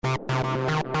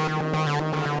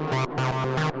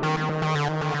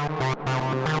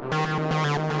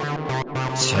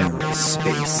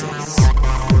TerraSpaces.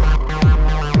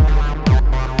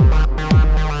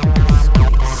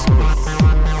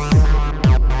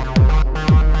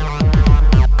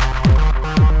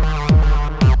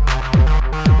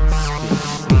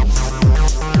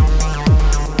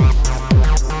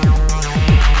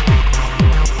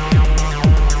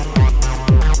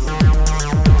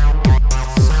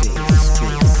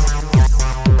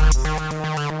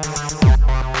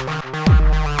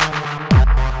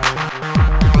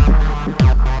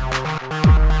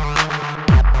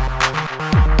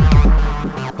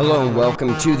 Hello and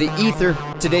welcome to The Ether.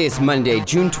 Today is Monday,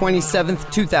 June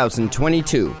 27th,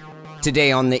 2022.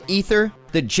 Today on The Ether,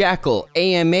 the Jackal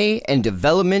AMA and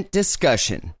development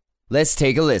discussion. Let's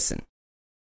take a listen.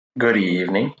 Good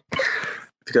evening. If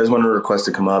you guys want to request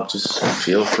to come up, just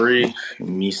feel free.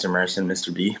 Mr. Merson,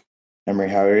 Mr. B. Emery,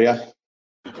 how are you?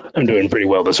 I'm doing pretty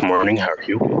well this morning. How are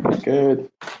you?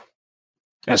 Good.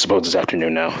 I suppose it's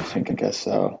afternoon now. I guess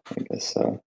so.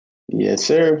 Yes,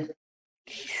 sir.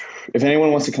 If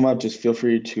anyone wants to come up, just feel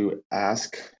free to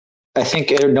ask. I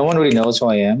think no one really knows who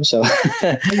I am. So,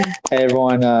 hey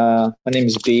everyone, my name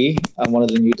is B. I'm one of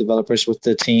the new developers with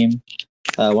the team,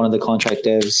 one of the contract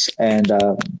devs, and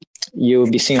you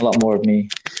will be seeing a lot more of me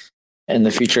in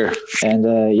the future. And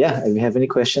if you have any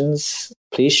questions,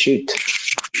 please shoot.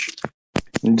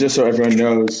 And just so everyone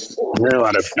knows, There's a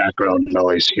lot of background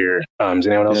noise here. Is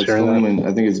anyone else hearing that?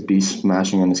 I think it's B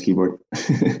smashing on his keyboard.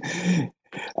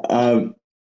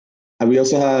 We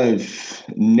also have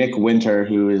Nick Winter,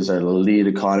 who is our lead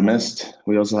economist.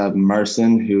 We also have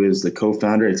Marcin, who is the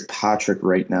co-founder. It's Patrick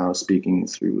right now speaking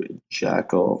through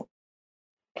Jackal.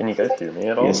 Can you guys hear me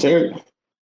at all? Yes, sir.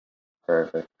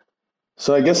 Perfect.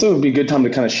 So I guess it would be a good time to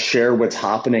kind of share what's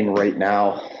happening right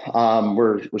now.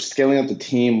 We're scaling up the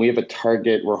team. We have a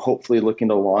target. We're hopefully looking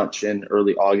to launch in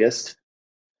early August.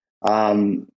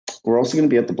 We're also going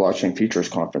to be at the Blockchain Futures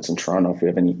Conference in Toronto. If we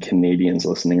have any Canadians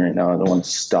listening right now and want to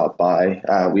stop by,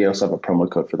 we also have a promo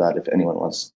code for that if anyone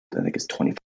wants. I think it's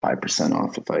 25%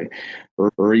 off if I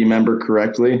remember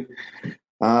correctly.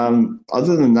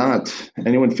 Other than that,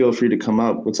 anyone feel free to come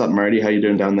up. What's up, Marty? How you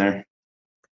doing down there?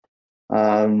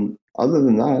 Other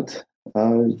than that,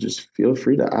 just feel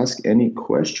free to ask any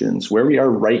questions. Where we are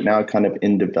right now, kind of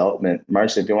in development.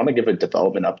 Marcy, if you want to give a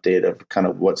development update of kind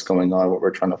of what's going on, what we're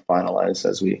trying to finalize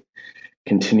as we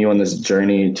continue on this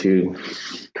journey to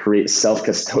create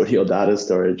self-custodial data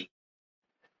storage.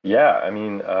 Yeah, I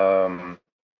mean,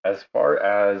 as far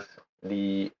as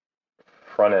the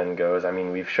front end goes, I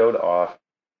mean, we've showed off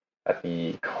at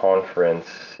the conference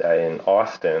in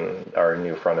Austin our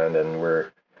new front end, and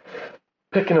we're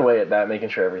picking away at that, making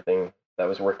sure everything that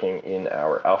was working in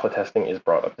our alpha testing is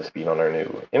brought up to speed on our new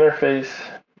interface,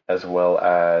 as well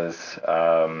as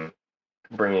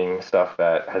bringing stuff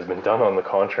that has been done on the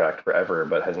contract forever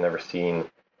but has never seen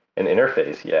an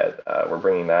interface yet. We're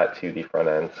bringing that to the front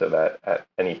end so that at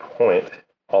any point,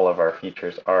 all of our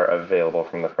features are available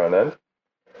from the front end.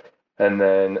 And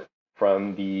then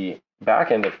from the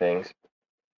back end of things,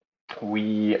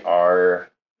 we are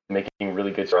making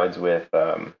really good strides with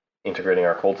integrating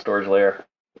our cold storage layer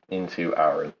into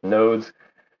our nodes,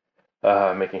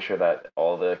 making sure that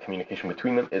all the communication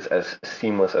between them is as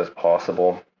seamless as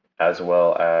possible, as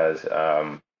well as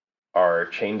our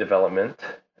chain development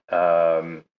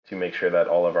to make sure that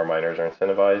all of our miners are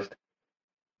incentivized.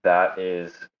 That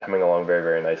is coming along very,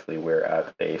 very nicely. We're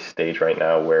at a stage right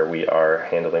now where we are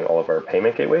handling all of our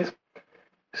payment gateways.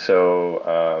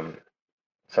 So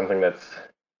something that's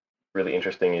really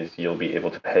interesting is you'll be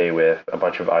able to pay with a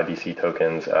bunch of IBC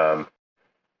tokens.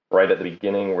 Right at the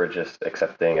beginning, we're just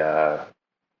accepting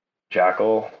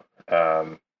Jackal.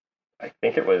 I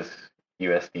think it was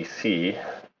USDC,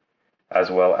 as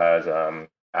well as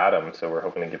Atom. So we're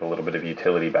hoping to give a little bit of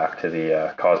utility back to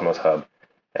the Cosmos Hub.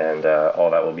 And all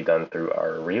that will be done through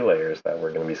our relayers that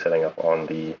we're going to be setting up on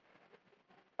the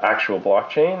actual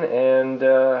blockchain. And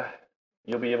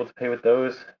you'll be able to pay with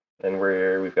those. And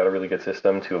we've got a really good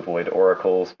system to avoid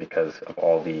oracles because of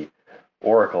all the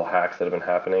oracle hacks that have been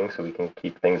happening. So we can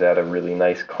keep things at a really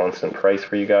nice constant price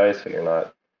for you guys. So you're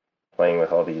not playing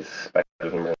with all these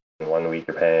speculative numbers. In 1 week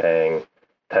you're paying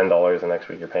 $10, the next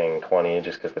week you're paying $20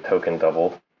 just because the token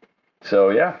doubled.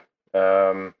 So yeah,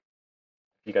 if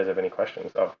you guys have any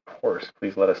questions, of course,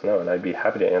 please let us know. And I'd be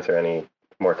happy to answer any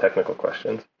more technical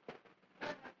questions.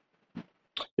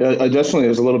 Yeah, I definitely,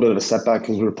 there's a little bit of a setback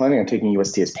because we were planning on taking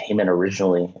USD as payment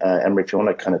originally. Emery, if you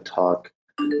want to kind of talk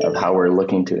of how we're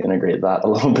looking to integrate that a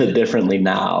little bit differently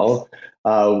now.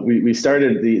 We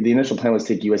started, the initial plan was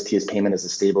to take UST as payment as a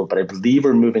stable, but I believe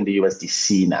we're moving to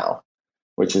USDC now,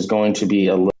 which is going to be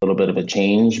a little bit of a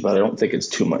change, but I don't think it's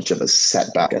too much of a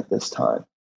setback at this time.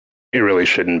 It really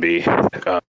shouldn't be.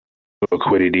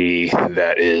 Liquidity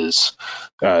that is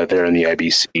there in the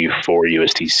IBC for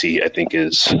USDC, I think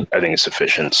is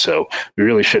sufficient. So we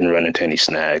really shouldn't run into any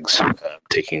snags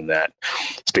taking that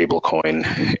stable coin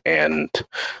and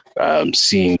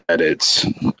seeing that it's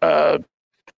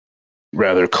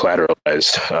rather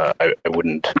collateralized. I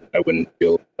wouldn't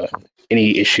feel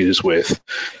any issues with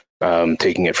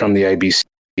taking it from the IBC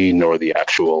nor the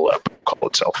actual protocol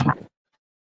itself.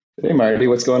 Hey, Marty,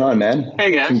 what's going on, man?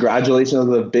 Hey, guys. Congratulations on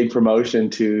the big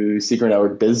promotion to Secret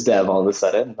Network Biz Dev all of a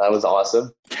sudden. That was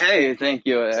awesome. Hey, thank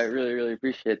you. I really, really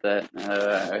appreciate that.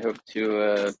 I hope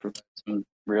to provide some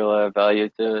real value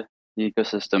to the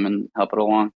ecosystem and help it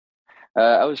along.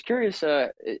 I was curious,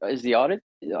 is the audit,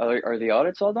 are the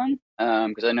audits all done?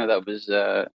 Because I know that was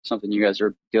something you guys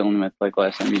were dealing with like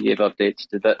last time you gave updates.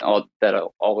 Did that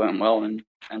all went well and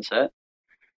set?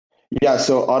 Yeah,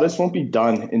 so audits won't be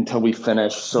done until we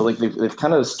finish. So like they've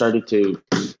kind of started to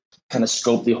kind of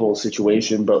scope the whole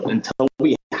situation, but until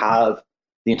we have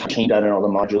the entire chain done and all the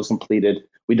modules completed,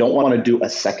 we don't want to do a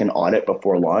second audit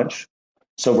before launch.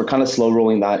 So we're kind of slow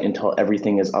rolling that until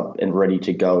everything is up and ready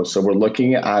to go. So we're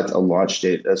looking at a launch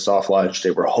date, a soft launch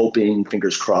date. We're hoping,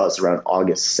 fingers crossed, around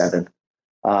August 7th.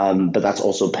 But that's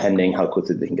also pending how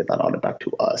quickly they can get that audit back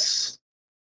to us.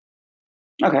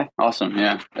 Okay, awesome.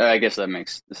 Yeah, I guess that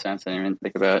makes sense. I didn't even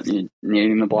think about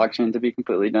needing the blockchain to be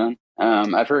completely done.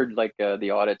 I've heard like the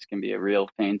audits can be a real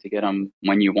pain to get them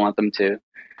when you want them to.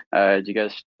 Do you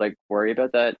guys like worry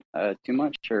about that too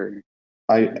much, or?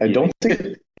 I don't think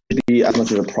it should be as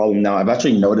much of a problem now. I've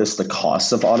actually noticed the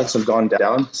costs of audits have gone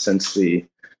down since the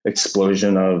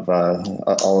explosion of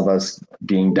all of us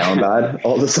being down bad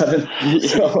all of a sudden.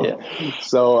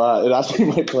 So it actually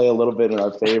might play a little bit in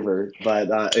our favor, but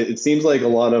it seems like a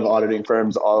lot of auditing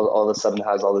firms all of a sudden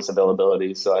has all this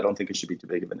availability. So I don't think it should be too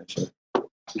big of an issue.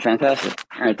 Fantastic.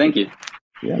 All right. Thank you.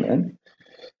 Yeah, man.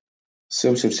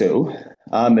 So,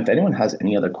 if anyone has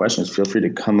any other questions, feel free to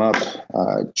come up,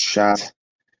 chat.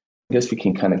 I guess we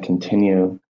can kind of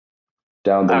continue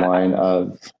down the line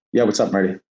of, yeah, what's up,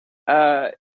 Marty?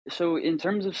 So in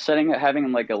terms of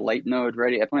having like a light node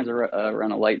ready, I plan to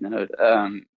run a light node.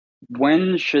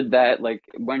 When should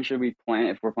we plan,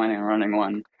 if we're planning on running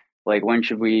one, like when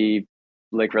should we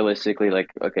like realistically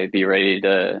be ready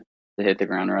to hit the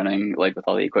ground running, like with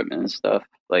all the equipment and stuff,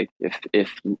 like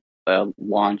if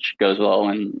launch goes well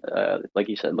and like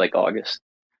you said, like August?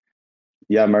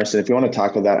 Yeah, Marcin, if you want to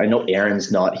talk about that, I know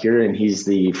Aaron's not here and he's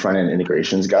the front end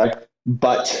integrations guy.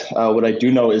 But what I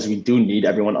do know is we do need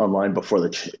everyone online before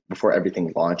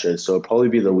everything launches. So it'll probably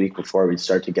be the week before we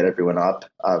start to get everyone up.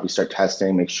 We start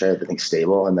testing, make sure everything's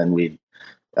stable, and then we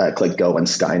click go on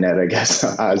Skynet, I guess,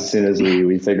 as soon as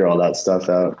we figure all that stuff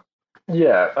out.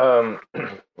 Yeah,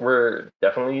 we're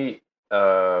definitely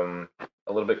a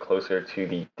little bit closer to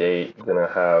the date.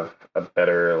 Gonna have a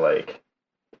better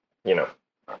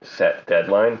set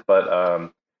deadline.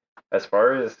 But as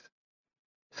far as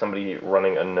somebody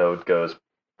running a node goes,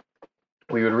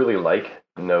 we would really like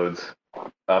nodes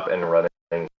up and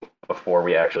running before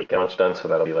we actually get launch done. So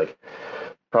that'll be like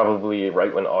probably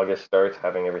right when August starts,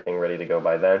 having everything ready to go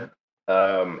by then.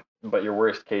 But your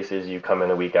worst case is you come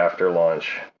in a week after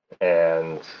launch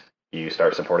and you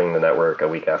start supporting the network a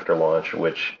week after launch,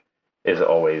 which is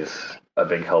always a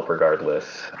big help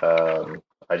regardless.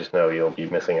 I just know you'll be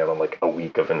missing out on like a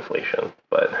week of inflation,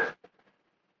 but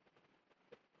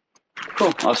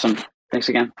cool. Awesome. Thanks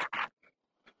again.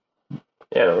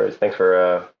 Yeah, no worries. Thanks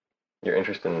for your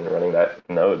interest in running that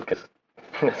node, because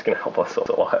it's going to help us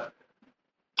a lot.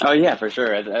 Oh, yeah, for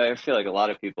sure. I feel like a lot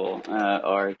of people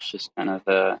are. It's just kind of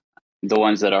the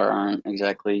ones that aren't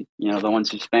exactly, the ones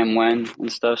who spam when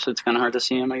and stuff. So it's kind of hard to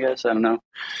see them, I guess. I don't know.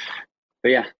 But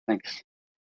yeah, thanks.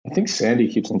 I think Sandy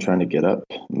keeps on trying to get up,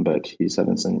 but he's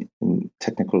having some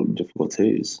technical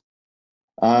difficulties.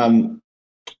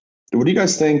 What do you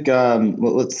guys think?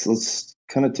 Well, let's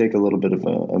kind of take a little bit of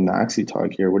a maxi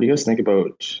talk here. What do you guys think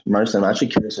about, Marcin? I'm actually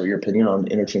curious of your opinion on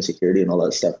interchain security and all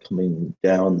that stuff coming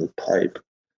down the pipe.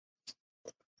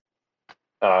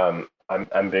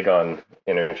 I'm big on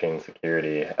interchain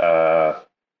security. I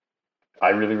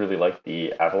really like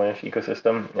the Avalanche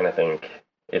ecosystem, and I think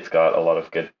it's got a lot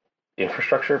of good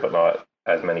infrastructure, but not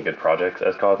as many good projects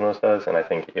as Cosmos does. And I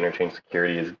think interchain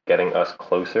security is getting us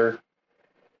closer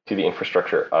to the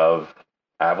infrastructure of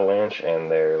Avalanche and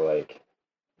their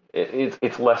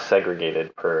it's less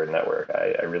segregated per network.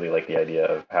 I really like the idea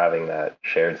of having that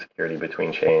shared security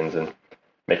between chains and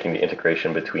making the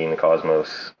integration between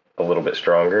Cosmos a little bit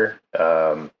stronger.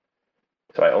 So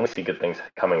I only see good things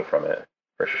coming from it,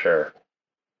 for sure.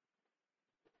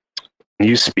 Can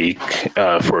you speak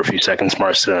for a few seconds,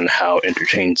 Marston, on how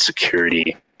interchain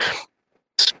security,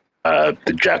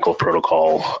 the Jackal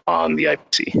protocol on the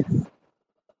IBC?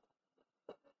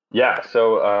 Yeah,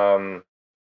 so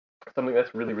something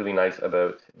that's really, really nice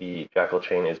about the Jackal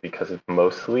chain is because it's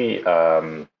mostly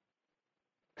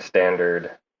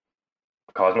standard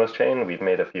Cosmos chain. We've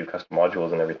made a few custom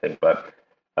modules and everything, but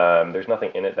there's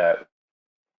nothing in it that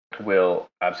will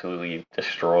absolutely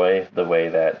destroy the way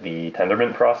that the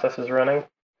Tendermint process is running.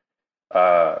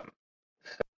 So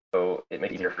it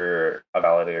makes it easier for a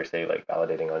validator, say like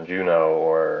validating on Juno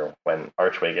or when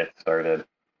Archway gets started.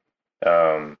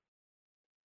 They'll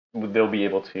be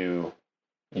able to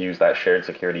use that shared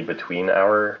security between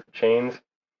our chains.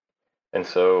 And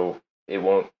so it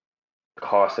won't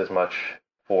cost as much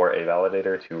for a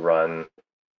validator to run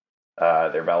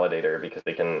their validator because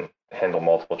they can handle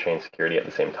multiple chain security at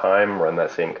the same time, run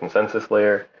that same consensus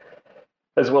layer,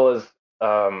 as well as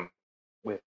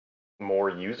with more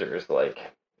users. Like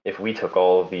if we took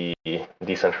all the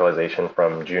decentralization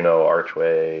from Juno,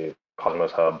 Archway,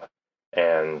 Cosmos Hub,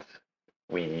 and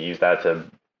we use that to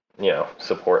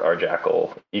support our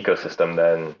Jackal ecosystem,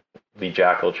 then the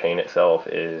Jackal chain itself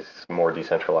is more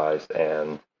decentralized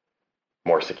and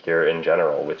more secure in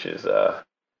general, which is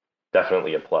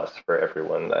definitely a plus for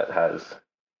everyone that has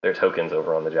their tokens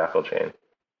over on the Jackal chain.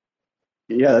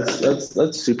 Yeah,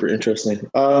 that's super interesting.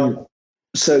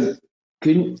 So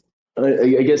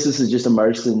I guess this is just a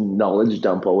Marston knowledge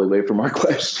dump all the way from our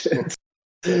questions,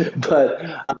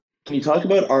 but can you talk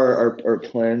about our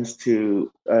plans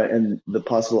to and the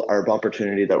possible ARB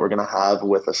opportunity that we're going to have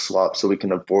with a swap so we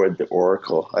can avoid the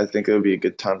Oracle? I think it would be a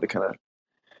good time to kind of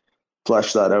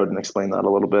flesh that out and explain that a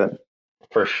little bit.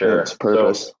 For sure. Its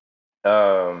purpose.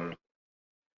 So,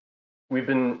 we've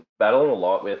been battling a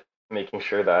lot with making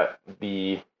sure that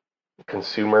the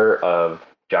consumer of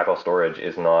Jackal storage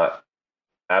is not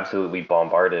absolutely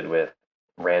bombarded with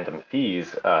random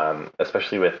fees,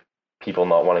 especially with people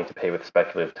not wanting to pay with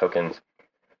speculative tokens.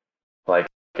 Like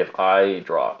if I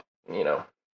drop, 0.1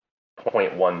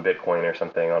 Bitcoin or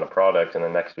something on a product and the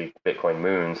next week Bitcoin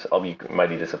moons, I'll be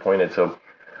mighty disappointed. So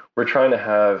we're trying to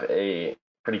have a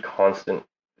pretty constant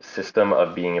system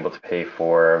of being able to pay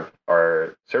for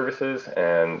our services,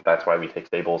 and that's why we take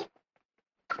stables.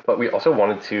 But we also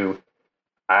wanted to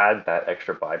add that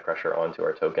extra buy pressure onto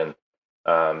our token,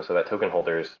 so that token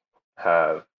holders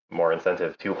have more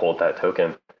incentive to hold that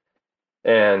token.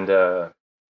 And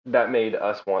that made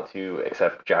us want to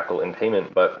accept Jackal in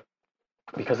payment, but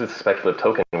because it's a speculative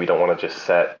token, we don't want to just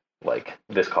set like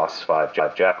this costs 5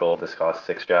 Jackal, this costs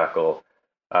 6 Jackal.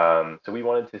 So we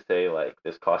wanted to say like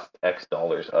this costs X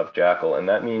dollars of Jackal, and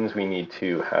that means we need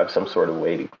to have some sort of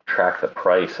way to track the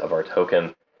price of our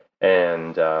token.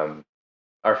 And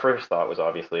our first thought was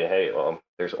obviously, hey, well,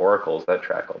 there's oracles that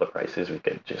track all the prices. We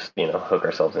could just hook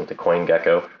ourselves into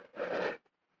CoinGecko.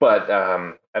 But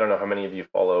I don't know how many of you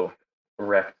follow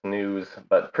Rect News,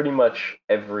 but pretty much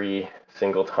every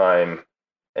single time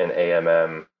an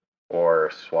AMM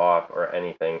or swap or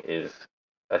anything is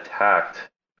attacked,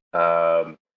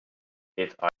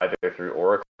 it's either through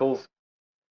oracles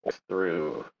or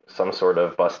through some sort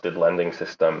of busted lending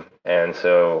system. And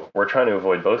so we're trying to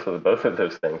avoid both of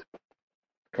those things.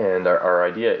 And our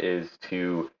idea is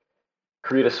to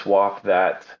create a swap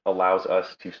that allows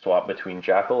us to swap between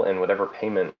Jackal and whatever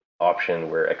payment option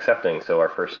we're accepting. So our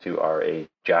first two are a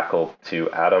Jackal to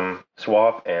Atom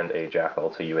swap and a Jackal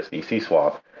to USDC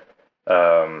swap.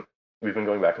 We've been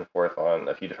going back and forth on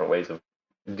a few different ways of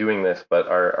doing this, but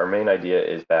our main idea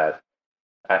is that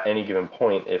at any given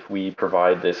point, if we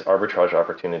provide this arbitrage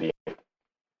opportunity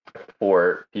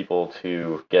for people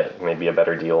to get maybe a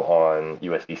better deal on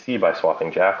USDC by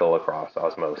swapping Jackal across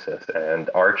Osmosis and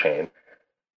our chain,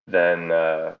 then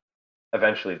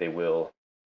eventually they will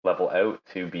level out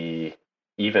to be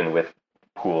even with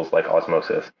pools like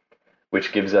Osmosis,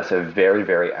 which gives us a very,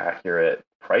 very accurate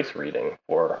price reading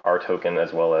for our token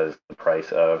as well as the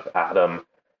price of Atom,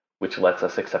 which lets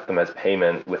us accept them as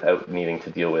payment without needing to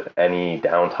deal with any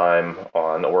downtime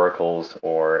on oracles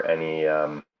or any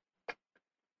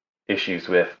issues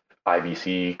with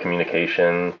IBC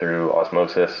communication through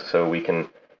Osmosis. So we can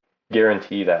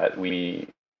guarantee that we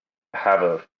have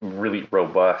a really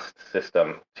robust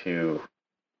system to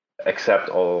accept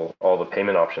all the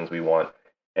payment options we want.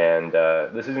 And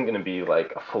this isn't going to be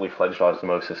like a fully fledged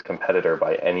Osmosis competitor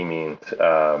by any means,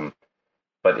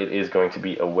 but it is going to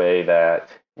be a way that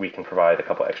we can provide a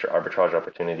couple extra arbitrage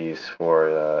opportunities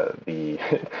for the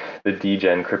the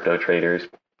degen crypto traders,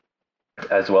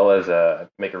 as well as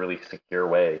make a really secure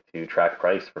way to track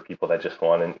price for people that just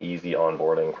want an easy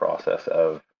onboarding process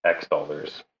of X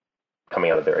dollars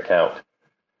coming out of their account.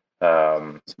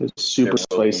 It's super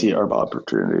spicy arb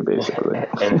opportunity, basically.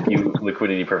 And if you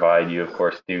liquidity provide, you of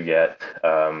course do get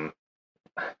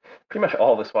pretty much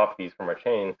all the swap fees from our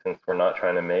chain, since we're not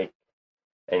trying to make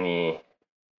any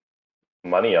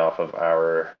money off of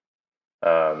our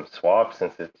swap,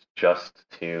 since it's just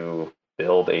to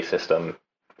build a system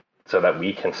so that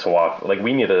we can swap. Like,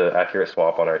 we need an accurate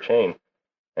swap on our chain,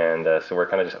 and so we're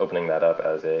kind of just opening that up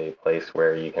as a place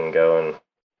where you can go and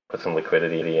put some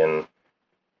liquidity and,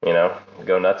 you know,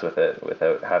 go nuts with it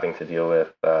without having to deal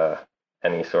with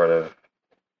any sort of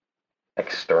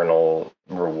external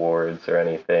rewards or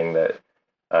anything that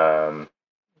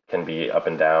can be up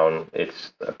and down.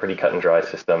 It's a pretty cut and dry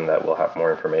system that we'll have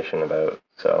more information about.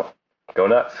 So go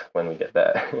nuts when we get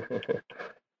that.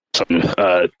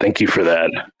 Thank you for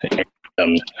that.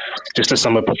 Just to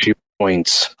sum up a few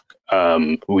points,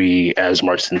 we, as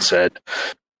Martin said,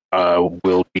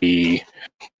 will be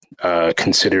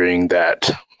considering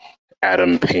that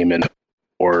Atom payment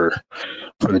for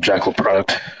the Jackal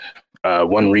product.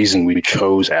 One reason we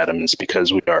chose Atom is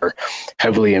because we are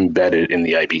heavily embedded in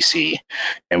the IBC,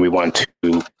 and we want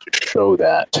to show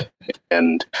that.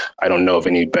 And I don't know of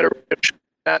any better way of showing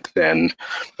that than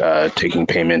taking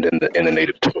payment in the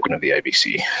native token of the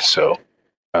IBC. So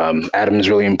Atom is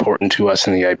really important to us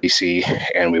in the IBC,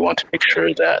 and we want to make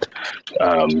sure that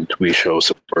we show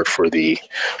support for the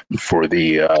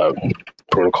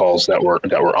protocols that we're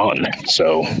on.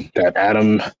 So that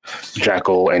Atom,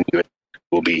 Jackal, and UST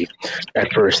will be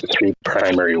at first the three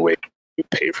primary ways to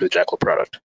pay for the Jackal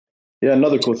product. Yeah,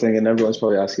 another cool thing, and everyone's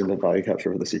probably asking the value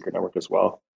capture for the secret network as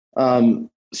well.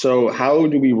 So how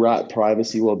do we wrap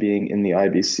privacy while being in the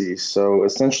IBC? So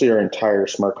essentially our entire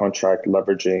smart contract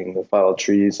leveraging the file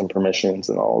trees and permissions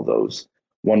and all of those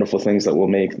wonderful things that will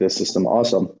make this system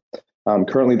awesome.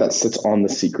 Currently that sits on the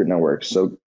secret network.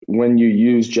 So when you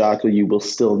use Jackal, you will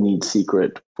still need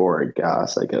secret for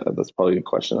gas. I guess that's probably a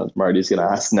question that Marty's going to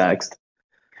ask next.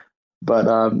 But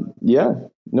yeah,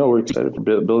 no, we're excited for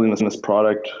building this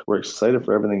product. We're excited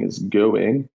for everything is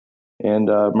going. And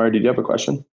Marty, do you have a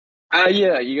question?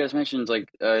 Yeah, you guys mentioned like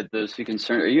those two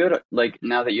concerns. Are you like,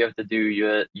 now that you have to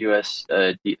do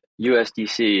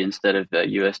USDC instead of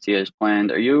UST as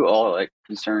planned? Are you all like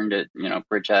concerned at, you know,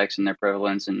 bridge hacks and their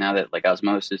prevalence, and now that like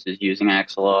Osmosis is using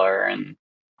Axelar and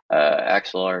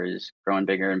Axelar is growing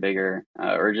bigger and bigger,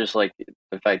 or just like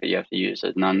the fact that you have to use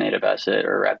a non-native asset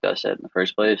or a wrapped asset in the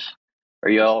first place? Are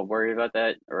you all worried about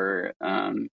that, or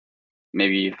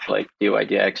maybe if like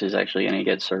DYDX is actually going to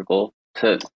get Circle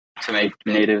to make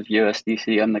native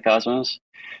USDC on the Cosmos?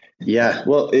 Yeah,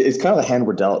 well, it's kind of the hand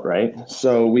we're dealt, right?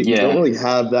 So we don't really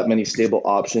have that many stable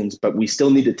options, but we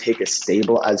still need to take a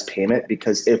stable as payment,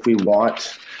 because if we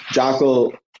want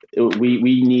Jackal,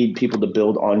 we need people to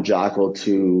build on Jackal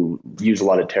to use a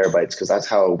lot of terabytes, because that's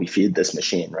how we feed this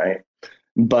machine, right?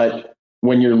 But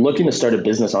when you're looking to start a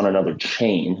business on another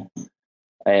chain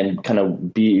and kind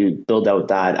of build out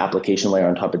that application layer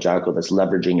on top of Jackal that's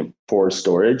leveraging it for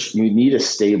storage, you need a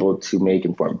stable to make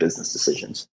informed business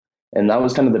decisions. And that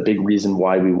was kind of the big reason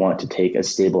why we want to take a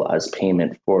stable as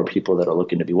payment for people that are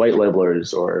looking to be white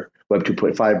labelers or Web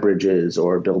 2.5 bridges,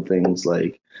 or build things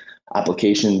like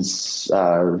applications.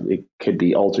 It could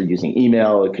be altered using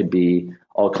email. It could be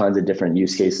all kinds of different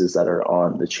use cases that are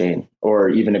on the chain. Or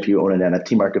even if you own an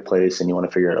NFT marketplace and you want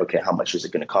to figure out, okay, how much is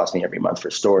it going to cost me every month for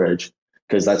storage?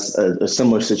 Because that's a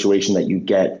similar situation that you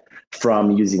get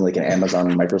from using like an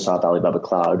Amazon, Microsoft, Alibaba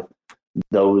Cloud,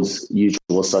 those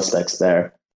usual suspects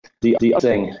there. The other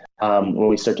thing, when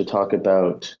we start to talk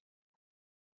about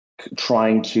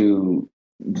trying to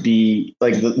be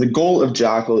like the goal of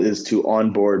Jackal is to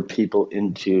onboard people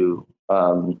into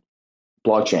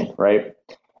blockchain, right?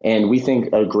 And we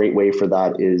think a great way for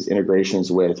that is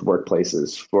integrations with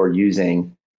workplaces for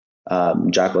using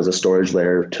Jackal as a storage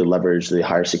layer to leverage the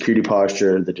higher security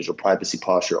posture, the digital privacy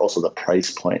posture, also the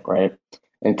price point, right?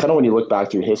 And kind of when you look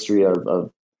back through history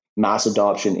of mass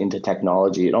adoption into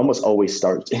technology, it almost always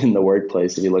starts in the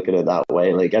workplace if you look at it that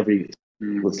way. Like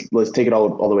let's take it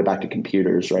all the way back to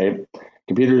computers, right?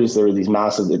 Computers, there were these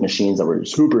massive machines that were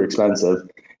super expensive,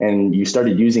 and you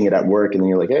started using it at work, and then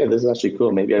you're like, hey, this is actually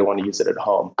cool. Maybe I want to use it at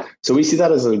home. So we see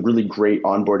that as a really great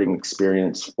onboarding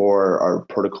experience for our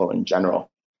protocol in general.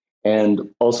 And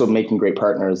also making great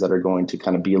partners that are going to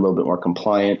kind of be a little bit more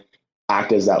compliant,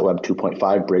 act as that Web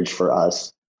 2.5 bridge for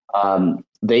us.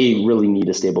 They really need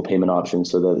a stable payment option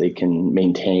so that they can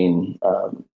maintain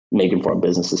make informed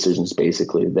business decisions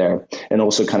basically there, and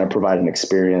also kind of provide an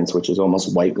experience which is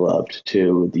almost white gloved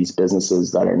to these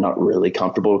businesses that are not really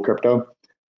comfortable with crypto.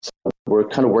 So we're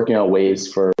kind of working out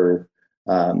ways for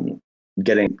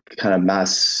getting kind of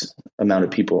mass amount of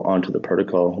people onto the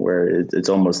protocol where it's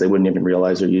almost they wouldn't even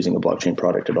realize they're using a blockchain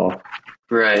product at all.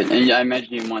 Right, and I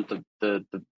imagine you want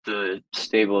the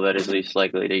stable that is least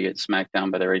likely to get smacked down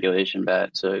by the regulation bat.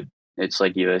 So it's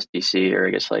like USDC, or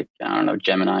I guess like, I don't know,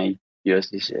 Gemini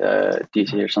USDC,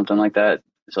 DC or something like that.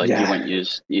 So like you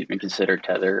wouldn't even consider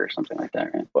Tether or something like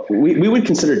that, right? We would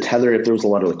consider Tether if there was a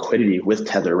lot of liquidity with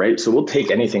Tether, right? So we'll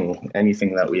take anything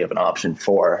that we have an option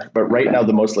for. But right now,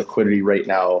 the most liquidity right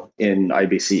now in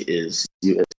IBC is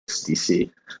USDC,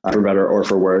 for better or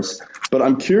for worse. But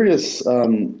I'm curious,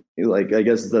 like I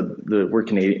guess we're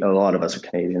Canadian. A lot of us are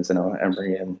Canadians. I know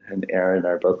Emery and Aaron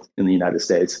are both in the United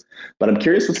States. But I'm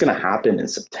curious what's going to happen in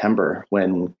September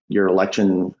when your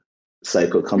election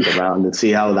cycle comes around, and see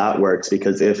how that works.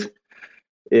 Because if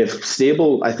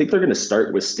stable, I think they're going to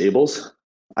start with stables.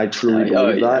 I truly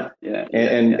believe that.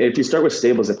 And if you start with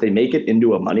stables, if they make it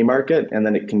into a money market, and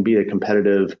then it can be a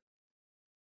competitive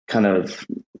kind of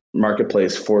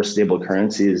marketplace for stable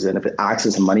currencies, and if it acts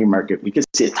as a money market, we could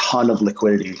see a ton of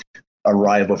liquidity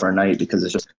arrive overnight because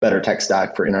it's just better tech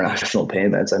stack for international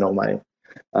payments. I know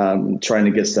trying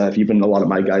to get stuff, even a lot of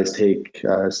my guys take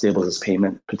stables as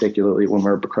payment, particularly when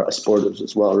we're across borders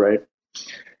as well, right?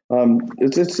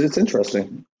 It's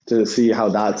interesting to see how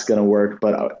that's going to work,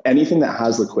 but anything that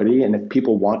has liquidity, and if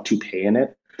people want to pay in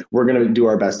it, we're going to do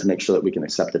our best to make sure that we can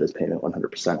accept it as payment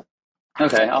 100%.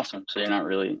 Okay, awesome. So you're not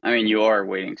really, I mean, you are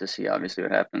waiting to see obviously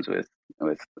what happens with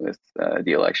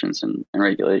the elections and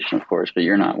regulation, of course, but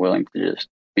you're not willing to just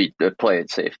play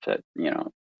it safe to,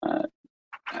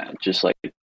 just like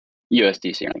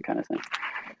USDC or that kind of thing.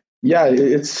 Yeah,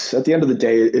 it's at the end of the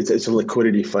day, it's a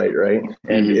liquidity fight, right?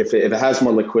 And if it has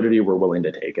more liquidity, we're willing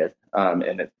to take it.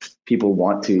 And if people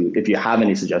want to, if you have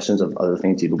any suggestions of other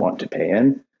things you'd want to pay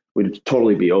in, we'd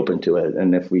totally be open to it.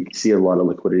 And if we see a lot of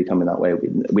liquidity coming that way,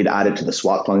 we'd add it to the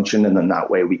swap function, and then that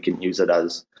way we can use it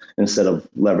as, instead of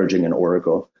leveraging an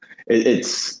Oracle.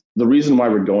 It's the reason why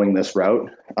we're going this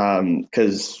route,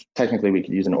 because technically we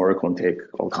could use an Oracle and take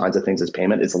all kinds of things as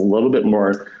payment. It's a little bit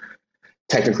more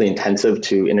technically intensive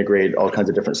to integrate all kinds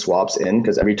of different swaps in,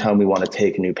 because every time we want to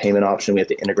take a new payment option, we have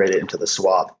to integrate it into the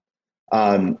swap.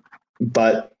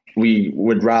 But we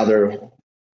would rather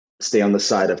stay on the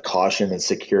side of caution and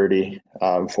security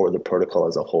for the protocol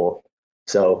as a whole.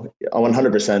 So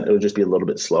 100%, it would just be a little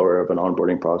bit slower of an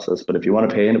onboarding process. But if you want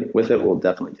to pay with it, we'll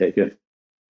definitely take it.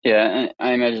 Yeah, and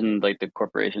I imagine like the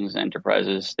corporations and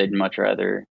enterprises, they'd much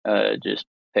rather just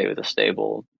pay with a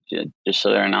stable, just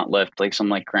so they're not left like some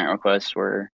like grant requests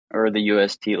or the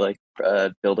UST like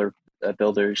builders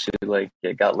who like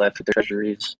got left with their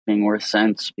treasuries being worth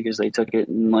cents because they took it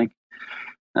in like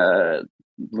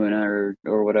Luna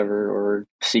or whatever, or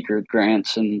secret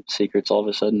grants, and secret's all of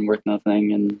a sudden worth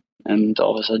nothing, and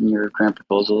all of a sudden your grant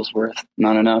proposal is worth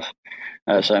not enough.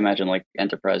 So I imagine like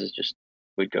enterprises just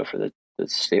would go for the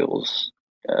stables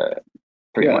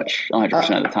pretty much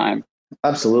 100% of the time.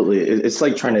 Absolutely. It's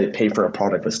like trying to pay for a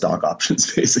product with stock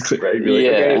options, basically, right?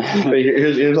 You're like, okay,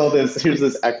 here's all this, here's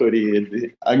this equity,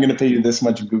 and I'm going to pay you this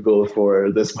much Google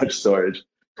for this much storage.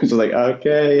 So like,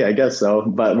 okay, I guess so.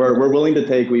 But we're willing to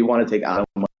take, we want to take Atom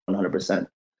 100%.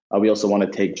 We also want to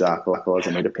take Jackal as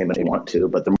a native payment if we want to,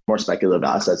 but they're more speculative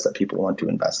assets that people want to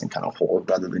invest in, kind of hold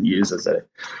rather than use as a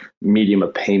medium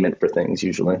of payment for things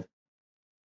usually.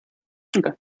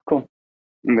 Okay, cool.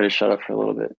 I'm going to shut up for a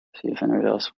little bit, see if anybody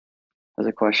else has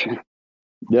a question.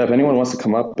 Yeah, if anyone wants to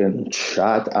come up and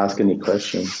chat, ask any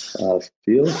questions,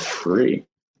 feel free.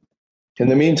 In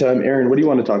the meantime, Aaron, what do you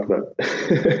want to talk about?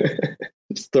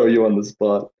 Just throw you on the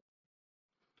spot.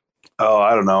 Oh,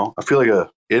 I don't know. I feel like an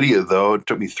idiot, though. It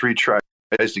took me 3 tries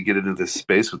to get into this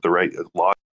space with the right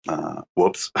log.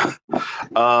 Whoops. I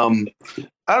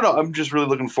don't know. I'm just really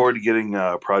looking forward to getting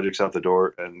projects out the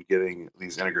door and getting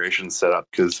these integrations set up,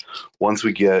 because once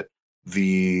we get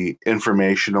the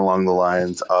information along the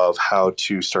lines of how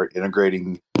to start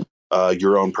integrating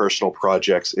your own personal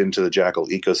projects into the Jackal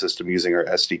ecosystem using our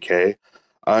SDK,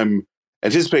 I'm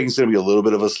anticipating it's going to be a little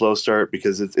bit of a slow start,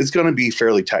 because it's going to be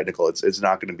fairly technical. It's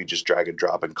not going to be just drag and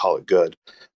drop and call it good,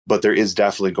 but there is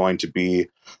definitely going to be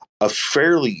a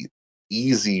fairly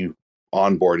easy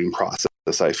onboarding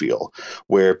process, I feel,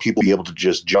 where people will be able to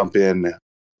just jump in,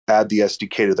 add the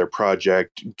SDK to their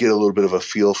project, get a little bit of a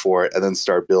feel for it, and then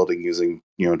start building using,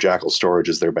 Jackal storage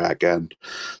as their back end.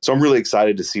 So I'm really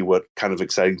excited to see what kind of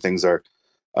exciting things our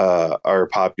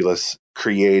Populace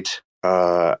create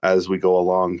as we go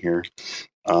along here.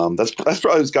 That's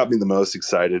probably what's got me the most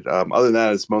excited. Other than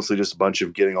that, it's mostly just a bunch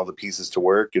of getting all the pieces to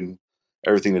work and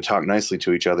everything to talk nicely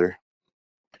to each other.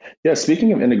 Yeah,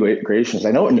 speaking of integrations, I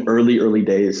know in early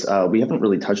days, we haven't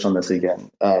really touched on this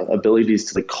again. Abilities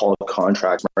to like call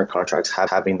contracts, smart contracts,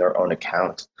 having their own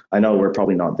account. I know we're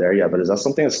probably not there yet, but is that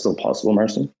something that's still possible,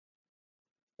 Marston?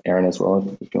 Aaron as well,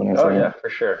 if you want to answer. Oh yeah, for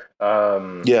sure.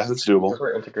 Yeah, that's doable. Because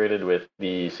we're integrated with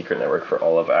the secret network for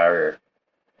all of our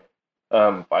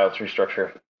file tree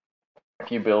structure.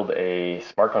 If you build a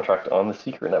smart contract on the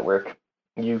secret network,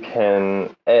 you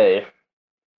can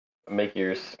make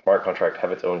your smart contract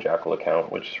have its own Jackal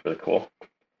account, which is really cool.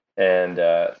 And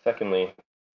secondly,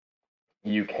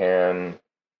 you can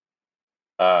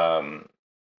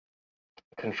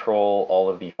control all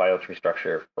of the file tree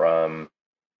structure from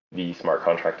the smart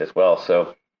contract as well.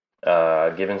 So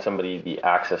giving somebody the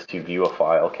access to view a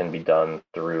file can be done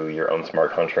through your own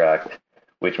smart contract,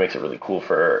 which makes it really cool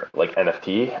for like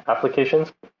NFT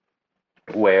applications,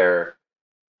 where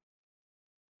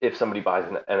if somebody buys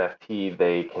an NFT,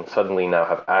 they can suddenly now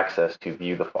have access to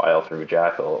view the file through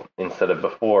Jackal instead of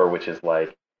before, which is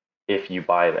like if you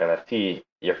buy an NFT,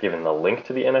 you're given the link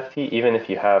to the NFT. Even if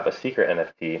you have a secret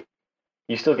NFT,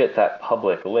 you still get that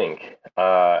public link.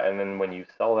 And then when you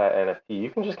sell that NFT, you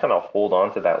can just kind of hold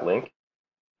on to that link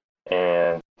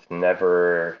and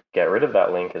never get rid of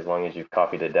that link as long as you've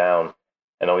copied it down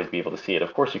and always be able to see it.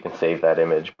 Of course, you can save that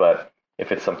image, but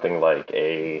if it's something like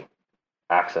a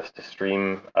access to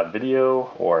stream a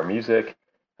video or music,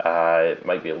 it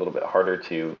might be a little bit harder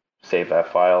to save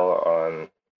that file on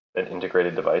an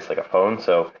integrated device like a phone.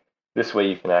 So this way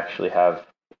you can actually have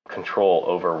control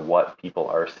over what people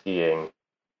are seeing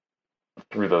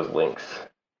through those links,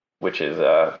 which is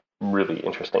a really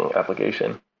interesting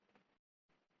application.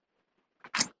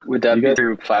 Would that be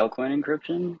through Filecoin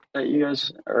encryption that you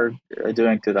guys are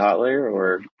doing to the hot layer,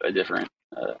 or a different?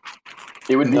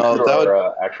 It would be through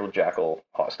our actual Jackal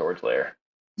hot storage layer.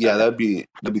 Yeah, that'd be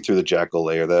through the Jackal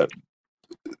layer. That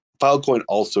Filecoin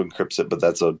also encrypts it, but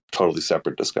that's a totally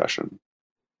separate discussion.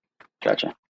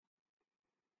 Gotcha.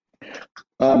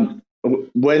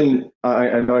 When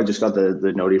I know I just got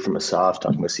the noti from Asaf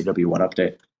talking about CW1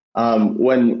 update.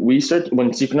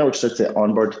 When Secret Network starts to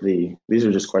onboard to these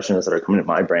are just questions that are coming to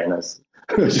my brain as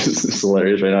it's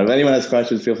hilarious right now. If anyone has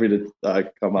questions, feel free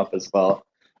to come up as well.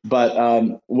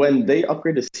 But when they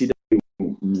upgrade to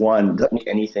CW1, does that make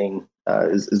anything?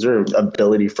 Is there an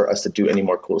ability for us to do any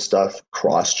more cool stuff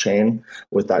cross chain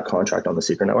with that contract on the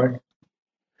Secret Network?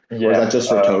 Yeah, or is that just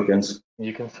for tokens?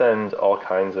 You can send all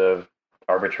kinds of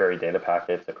arbitrary data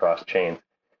packets across chains.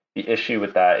 The issue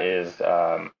with that is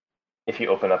if you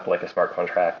open up like a smart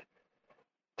contract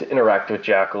to interact with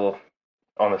Jackal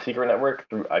on the secret network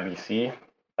through IBC,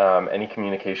 any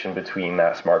communication between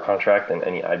that smart contract and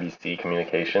any IBC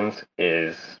communications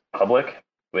is public,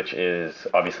 which is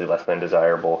obviously less than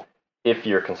desirable if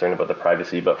you're concerned about the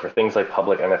privacy. But for things like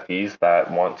public NFTs that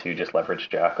want to just leverage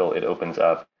Jackal, it opens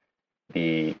up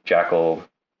the Jackal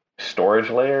storage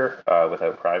layer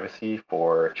without privacy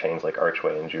for chains like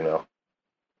Archway and Juno.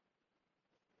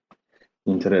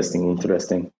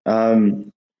 Interesting.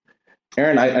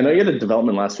 Aaron, I know you had a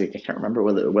development last week. I can't remember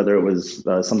whether it was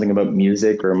something about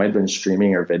music or it might have been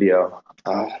streaming or video.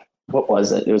 What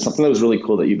was it? It was something that was really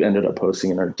cool that you ended up posting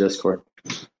in our Discord.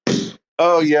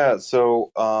 Oh yeah,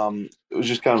 so it was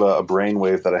just kind of a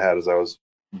brainwave that I had as I was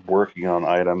working on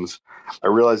items. I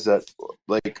realized that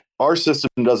like our system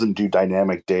doesn't do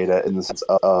dynamic data in the sense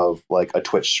of like a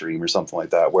Twitch stream or something like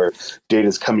that, where data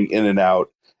is coming in and out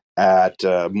at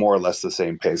more or less the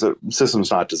same pace. The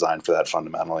system's not designed for that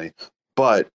fundamentally,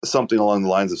 but something along the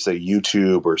lines of say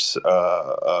YouTube or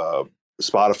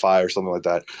Spotify or something like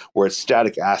that, where it's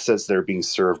static assets that are being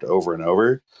served over and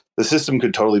over. The system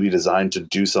could totally be designed to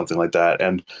do something like that,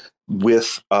 and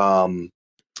with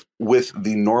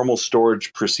the normal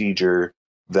storage procedure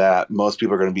that most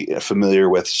people are going to be familiar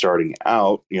with starting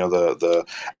out, the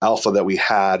alpha that we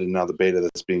had and now the beta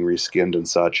that's being reskinned and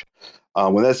such,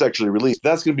 when that's actually released,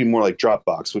 that's going to be more like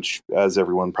Dropbox, which, as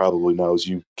everyone probably knows,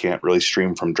 you can't really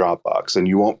stream from Dropbox, and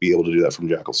you won't be able to do that from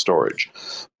Jackal Storage.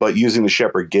 But using the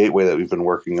Shepherd Gateway that we've been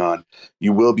working on,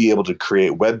 you will be able to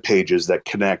create web pages that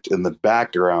connect in the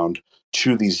background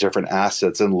to these different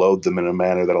assets and load them in a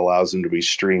manner that allows them to be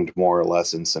streamed more or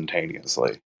less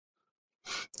instantaneously.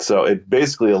 So it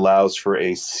basically allows for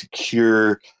a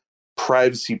secure,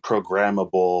 privacy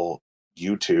programmable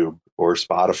YouTube or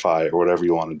Spotify or whatever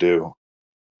you want to do.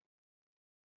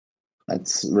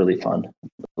 That's really fun.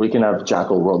 We can have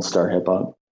Jackal World Star Hip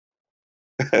Hop.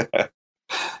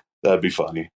 That'd be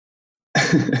funny.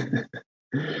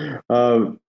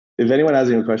 if anyone has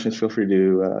any questions, feel free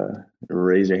to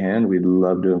raise your hand. We'd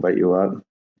love to invite you up.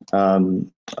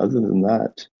 Other than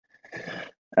that,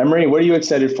 Emery, what are you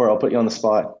excited for? I'll put you on the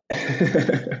spot.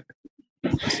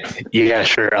 Yeah,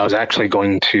 sure. I was actually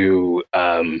going to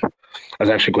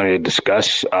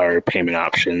discuss our payment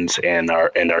options and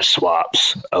our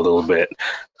swaps a little bit.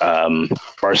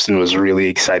 Marston was really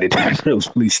excited to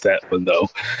release that one though.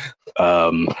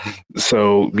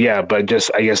 So yeah, but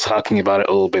just I guess talking about it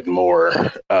a little bit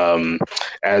more,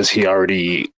 as he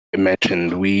already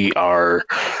mentioned, we are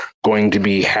going to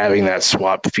be having that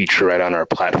swap feature right on our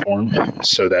platform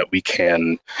so that we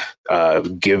can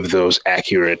give those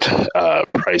accurate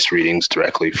price readings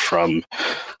directly from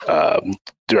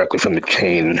the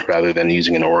chain rather than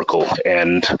using an oracle.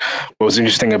 And what was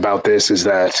interesting about this is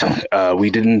that we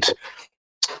didn't.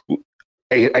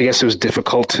 I guess it was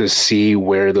difficult to see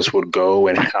where this would go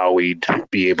and how we'd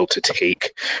be able to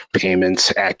take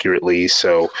payments accurately.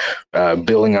 So,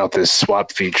 building out this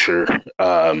swap feature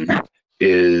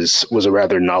was a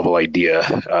rather novel idea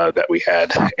that we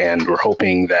had, and we're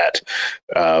hoping that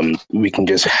we can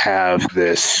just have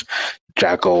this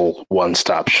Jackal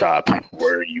one-stop shop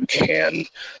where you can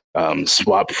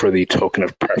swap for the token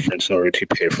of preference in order to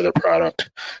pay for the product,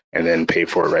 and then pay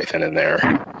for it right then and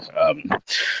there.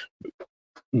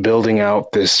 Building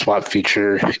out this swap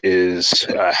feature is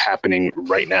happening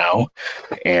right now,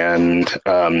 and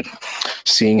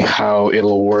seeing how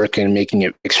it'll work and making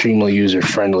it extremely user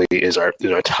friendly is our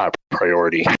top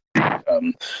priority.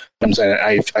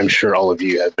 I'm sure all of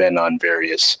you have been on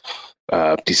various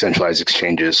decentralized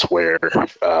exchanges where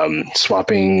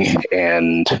swapping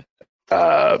and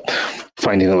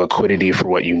finding the liquidity for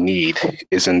what you need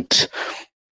isn't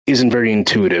very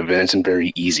intuitive and isn't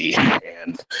very easy,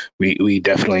 and we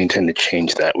definitely intend to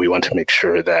change that. We want to make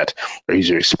sure that our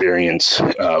user experience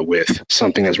with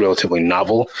something that's relatively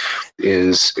novel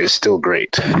is still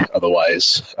great.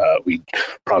 Otherwise, we'd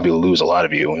probably lose a lot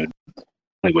of you, and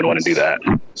we wouldn't want to do that.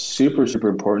 Super, super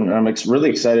important. I'm really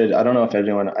excited. I don't know if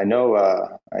everyone, I know,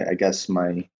 I guess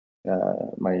my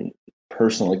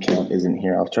personal account isn't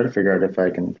here. I'll try to figure out if I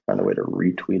can find a way to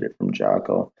retweet it from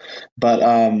Jackal. But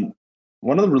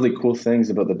one of the really cool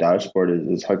things about the dashboard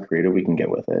is how creative we can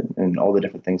get with it and all the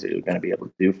different things that you're going to be able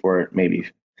to do for it maybe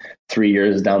 3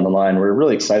 years down the line. We're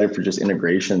really excited for just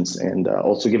integrations and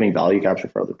also giving value capture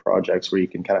for other projects where you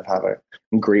can kind of have a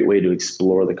great way to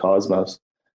explore the cosmos.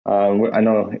 I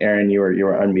know, Aaron, you were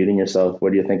unmuting yourself.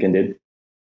 What are you thinking, dude?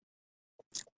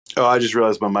 Oh, I just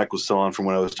realized my mic was still on from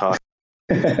when I was talking.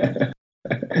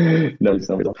 No, it's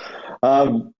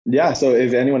not. Yeah, so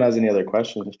if anyone has any other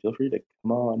questions, feel free to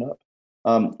come on up.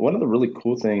 One of the really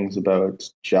cool things about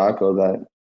Jackal that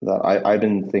I've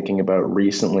been thinking about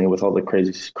recently with all the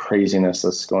craziness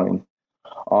that's going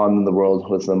on in the world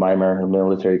with the Myanmar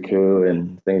military coup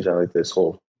and things like this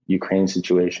whole Ukraine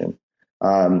situation.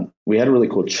 We had a really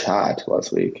cool chat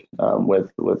last week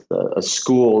with a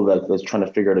school that was trying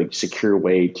to figure out a secure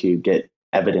way to get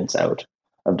evidence out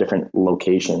of different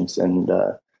locations. And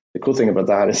the cool thing about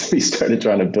that is we started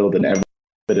trying to build an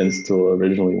evidence tool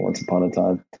originally once upon a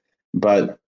time.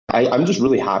 But I'm just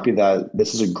really happy that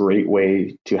this is a great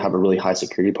way to have a really high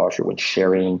security posture when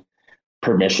sharing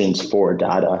permissions for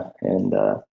data. And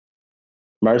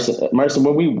Marissa,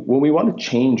 when we want to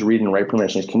change read and write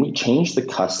permissions, can we change the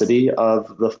custody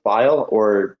of the file,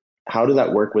 or how does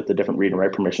that work with the different read and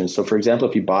write permissions? So, for example,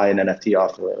 if you buy an NFT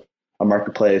off a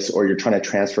marketplace, or you're trying to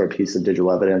transfer a piece of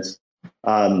digital evidence,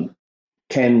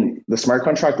 can the smart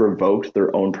contract revoke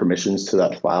their own permissions to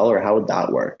that file, or how would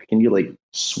that work? Can you like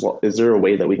swap? Is there a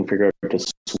way that we can figure out to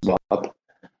swap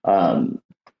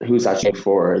who's actually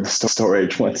for the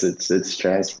storage once it's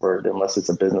transferred, unless it's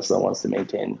a business that wants to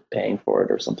maintain paying for it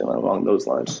or something along those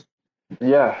lines?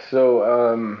 Yeah.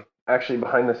 So actually,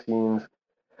 behind the scenes,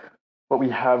 what we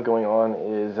have going on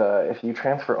is if you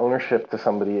transfer ownership to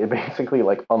somebody, it basically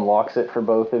like unlocks it for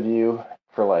both of you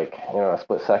for like a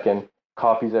split second,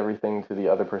 copies everything to the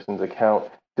other person's account,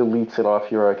 deletes it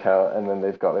off your account, and then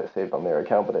they've got it saved on their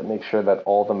account. But it makes sure that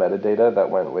all the metadata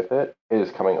that went with it is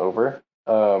coming over.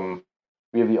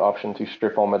 We have the option to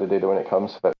strip all metadata when it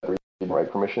comes to that read and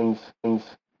write permissions.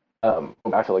 Go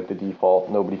back to like the default,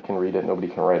 nobody can read it, nobody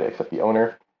can write it except the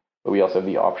owner. But we also have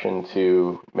the option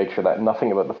to make sure that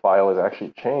nothing about the file is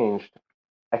actually changed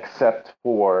except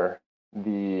for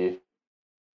the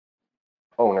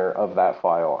owner of that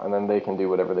file. And then they can do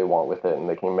whatever they want with it, and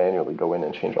they can manually go in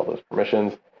and change all those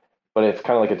permissions. But it's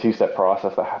kind of like a two-step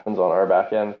process that happens on our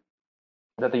back end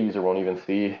that the user won't even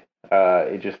see.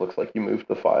 It just looks like you moved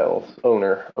the file's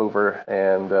owner over,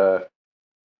 and the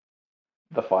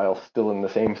file's still in the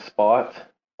same spot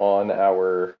on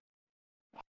our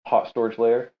hot storage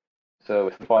layer. So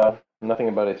it's the file. Nothing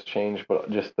about it's changed, but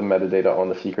just the metadata on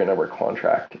the secret network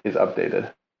contract is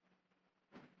updated.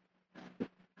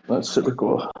 That's super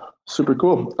cool. Super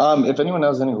cool. If anyone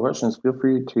has any questions, feel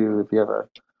free to, if you have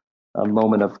a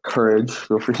moment of courage,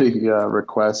 feel free to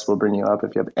request. We'll bring you up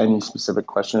if you have any specific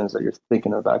questions that you're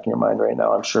thinking in the back of your mind right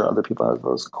now. I'm sure other people have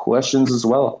those questions as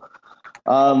well.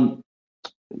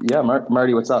 Yeah,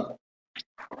 Marty, what's up?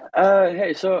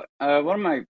 Hey, so one of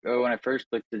my when I first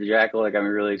looked at the Jackal, like got me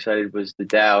really excited was the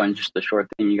DAO and just the short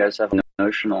thing you guys have on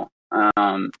Notional.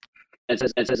 It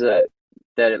says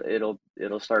that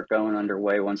it'll start going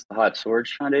underway once the Hot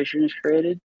Storage Foundation is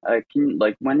created. Can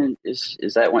like when is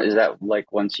that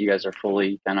like once you guys are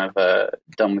fully kind of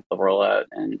done with the rollout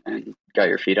and got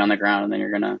your feet on the ground, and then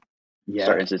you're gonna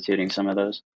start instituting some of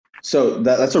those? So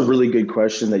that's a really good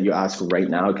question that you ask right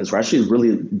now, because we're actually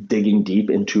really digging deep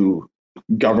into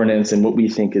governance and what we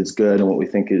think is good and what we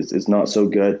think is not so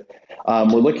good.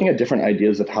 We're looking at different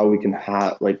ideas of how we can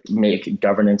make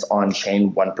governance on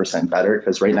chain 1% better,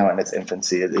 because right now in its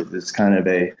infancy, it's kind of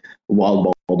a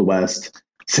wild west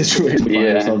situation we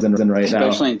find ourselves in right now.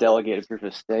 Especially in delegated proof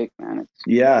of stake, man.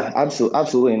 Yeah,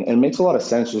 absolutely, and it makes a lot of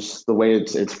sense just the way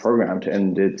it's programmed,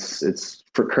 and it's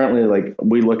for currently, like,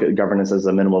 we look at governance as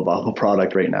a minimal viable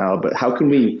product right now, but how can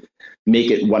we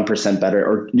make it 1% better,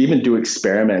 or even do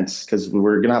experiments, because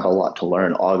we're going to have a lot to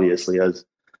learn, obviously, as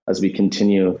we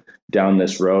continue down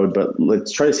this road. But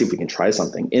let's try to see if we can try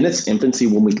something. In its infancy,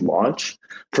 when we launch,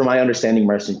 from my understanding,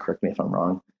 Marcin, correct me if I'm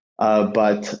wrong,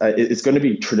 but it's going to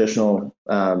be traditional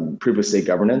proof of stake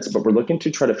governance, but we're looking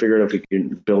to try to figure out if we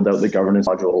can build out the governance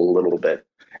module a little bit.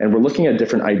 And we're looking at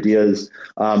different ideas.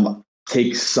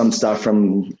 Take some stuff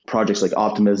from projects like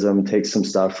Optimism, take some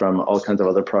stuff from all kinds of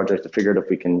other projects to figure out if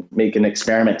we can make an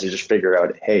experiment to just figure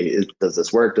out, hey, does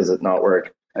this work? Does it not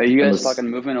work? Are you guys talking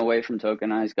moving away from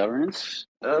tokenized governance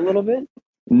a little bit?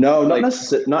 No,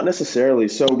 not necessarily.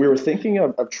 So we were thinking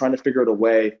of trying to figure out a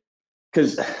way,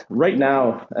 because right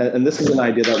now, and this is an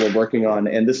idea that we're working on,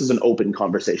 and this is an open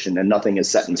conversation and nothing is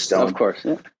set in stone. Of course,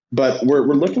 yeah. But we're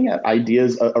looking at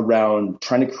ideas around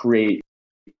trying to create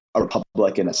a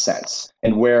republic in a sense,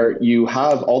 and where you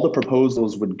have all the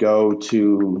proposals would go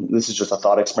to, this is just a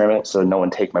thought experiment, so no one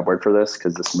take my word for this,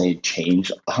 because this may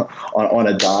change on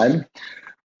a dime.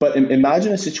 But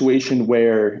imagine a situation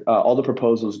where all the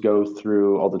proposals go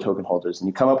through all the token holders, and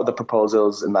you come up with the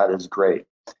proposals, and that is great.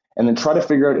 And then try to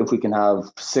figure out if we can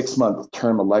have 6-month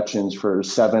term elections for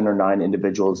 7 or 9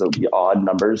 individuals. That would be odd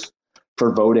numbers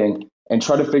for voting, and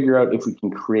try to figure out if we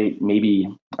can create maybe,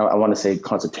 I want to say,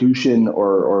 constitution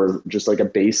or just like a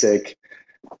basic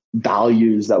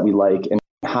values that we like, and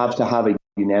have to have a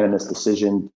unanimous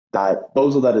decision that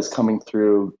proposal that is coming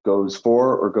through goes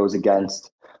for or goes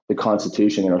against the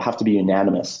constitution, and it would have to be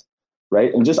unanimous,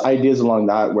 right? And just ideas along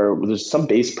that, where there's some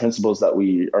base principles that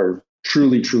we are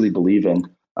truly believe in.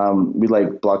 We like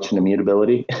blockchain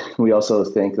immutability. We also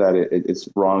think that it's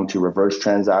wrong to reverse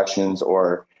transactions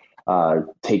or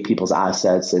take people's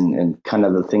assets and kind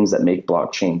of the things that make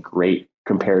blockchain great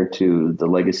compared to the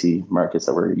legacy markets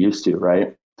that we're used to,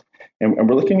 right? And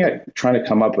we're looking at trying to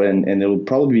come up, and it will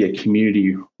probably be a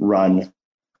community run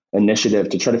initiative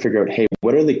to try to figure out, hey,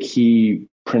 what are the key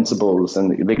principles?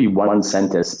 And maybe one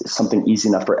sentence, something easy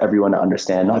enough for everyone to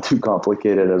understand, not too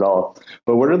complicated at all.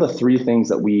 But what are the 3 things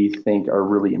that we think are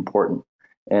really important?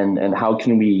 And how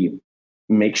can we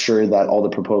make sure that all the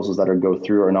proposals that go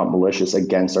through are not malicious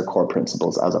against our core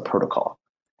principles as a protocol?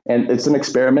 And it's an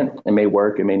experiment. It may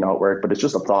work, it may not work, but it's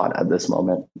just a thought at this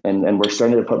moment. And we're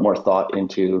starting to put more thought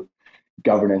into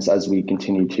governance as we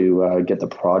continue to get the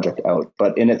project out.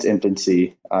 But in its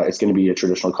infancy, it's going to be a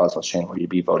traditional Cosmos chain where you'd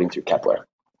be voting through Kepler.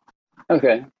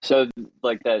 Okay, so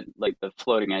like that, like the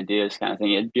floating ideas kind of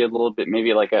thing, it'd be a little bit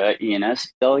maybe like a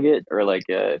ENS delegate, or like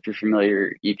if you're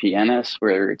familiar, EPNS,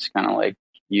 where it's kind of like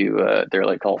they're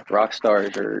like called rock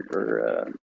stars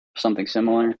or something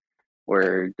similar,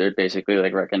 where they're basically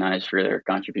like recognized for their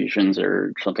contributions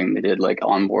or something they did, like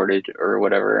onboarded or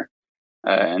whatever,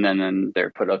 and then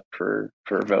they're put up for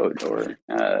a vote, or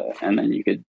and then you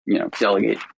could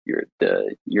delegate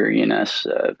your ENS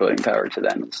voting power to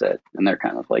them instead, and they're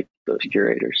kind of like those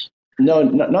curators. No,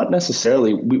 not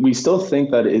necessarily. We still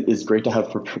think that it is great to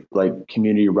have like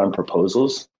community run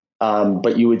proposals,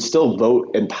 but you would still vote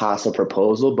and pass a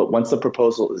proposal. But once the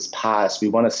proposal is passed, we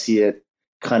want to see it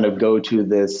kind of go to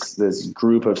this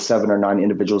group of 7 or 9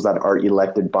 individuals that are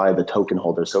elected by the token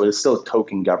holder. So it's still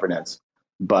token governance,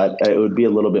 but it would be a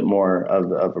little bit more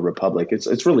of a republic.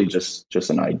 It's really just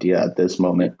an idea at this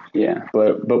moment. Yeah.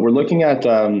 But we're looking at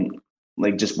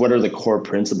like just what are the core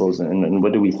principles, and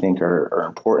what do we think are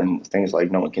important? Things like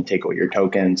no one can take away your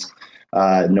tokens.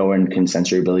 No one can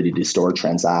censor your ability to store,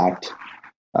 transact.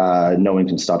 No one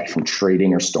can stop you from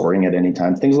trading or storing at any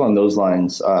time. Things along those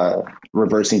lines,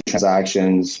 reversing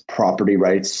transactions, property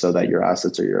rights so that your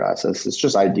assets are your assets. It's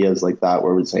just ideas like that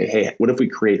where we'd say, hey, what if we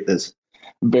create this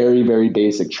very, very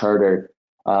basic charter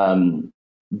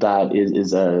that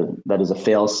is a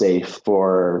fail safe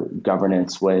for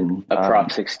governance when a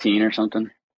Prop 16 or something.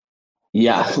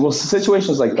 Yeah, well,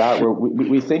 situations like that where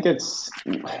we think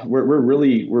we're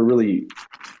really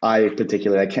I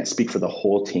particularly, I can't speak for the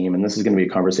whole team, and this is going to be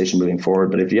a conversation moving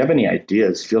forward. But if you have any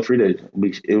ideas, feel free to.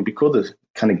 It would be cool to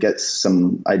kind of get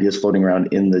some ideas floating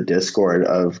around in the Discord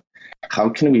of how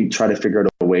can we try to figure out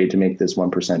a way to make this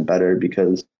 1% better?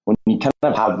 Because when you kind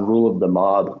of have rule of the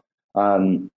mob,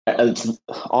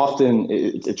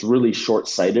 it's really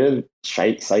short-sighted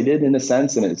in a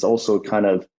sense, and it's also kind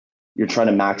of you're trying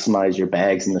to maximize your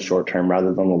bags in the short term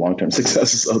rather than the long-term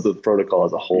success of the protocol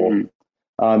as a whole.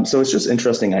 Mm-hmm. So it's just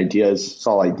interesting ideas. It's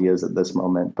all ideas at this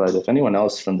moment. But if anyone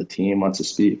else from the team wants to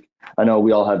speak, I know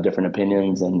we all have different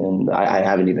opinions, and I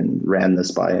haven't even ran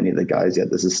this by any of the guys yet.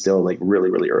 This is still like really,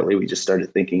 really early. We just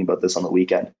started thinking about this on the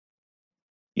weekend.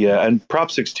 Yeah, and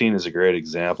Prop 16 is a great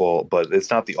example, but it's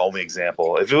not the only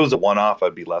example. If it was a one-off,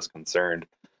 I'd be less concerned.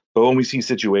 But when we see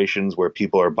situations where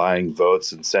people are buying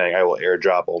votes and saying, I will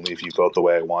airdrop only if you vote the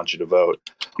way I want you to vote,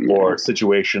 or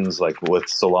situations like with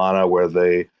Solana where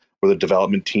the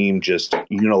development team just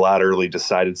unilaterally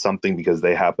decided something because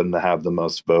they happen to have the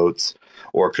most votes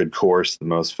or could coerce the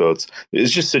most votes.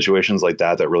 It's just situations like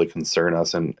that that really concern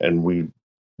us, and we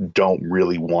don't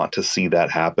really want to see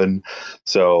that happen.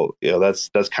 So, that's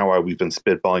kind of why we've been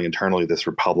spitballing internally this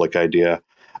Republic idea.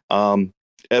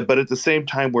 But at the same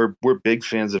time, we're big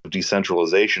fans of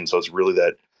decentralization. So it's really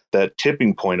that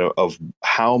tipping point of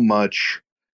how much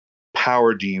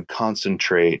power do you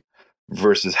concentrate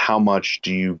versus how much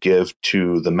do you give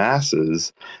to the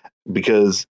masses?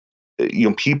 Because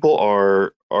people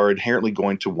are inherently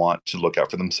going to want to look out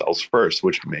for themselves first,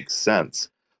 which makes sense.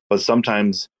 But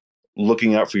sometimes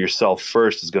looking out for yourself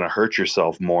first is going to hurt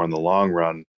yourself more in the long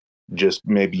run. Just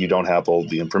maybe you don't have all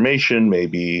the information,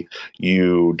 maybe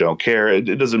you don't care.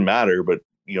 It doesn't matter, but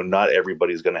not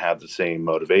everybody's going to have the same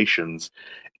motivations,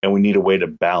 and we need a way to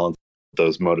balance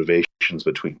those motivations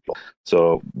between people.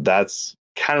 So that's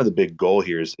kind of the big goal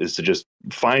here is to just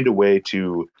find a way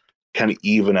to kind of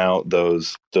even out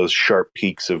those sharp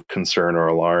peaks of concern or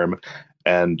alarm,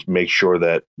 and make sure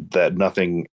that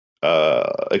nothing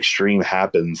extreme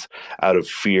happens out of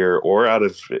fear or out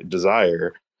of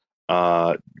desire.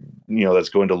 That's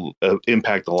going to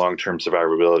impact the long-term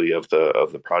survivability of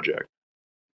the project.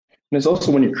 And it's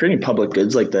also when you're creating public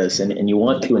goods like this and you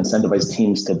want to incentivize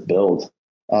teams to build,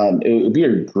 it would be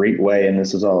a great way. And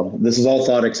this is all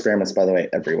thought experiments, by the way,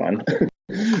 everyone.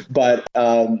 But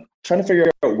trying to figure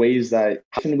out ways that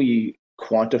how can we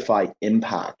quantify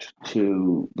impact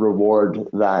to reward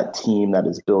that team that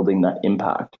is building that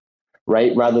impact,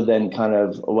 right? Rather than kind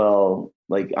of, well,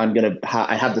 like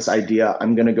I have this idea,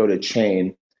 I'm going to go to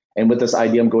chain. And with this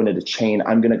idea, I'm going into chain,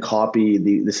 I'm going to copy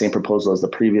the same proposal as the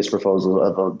previous proposal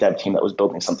of a dev team that was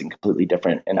building something completely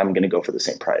different. And I'm going to go for the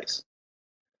same price.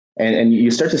 And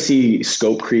you start to see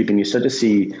scope creep, and you start to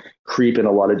see creep in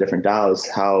a lot of different DAOs,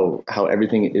 how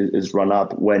everything is run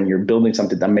up when you're building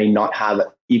something that may not have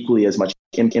equally as much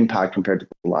impact compared to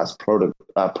the last product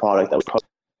that was.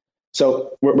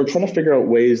 So we're trying to figure out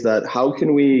ways that how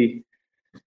can we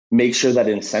make sure that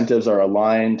incentives are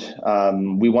aligned.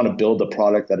 We want to build a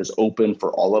product that is open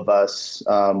for all of us.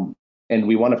 And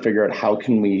we want to figure out how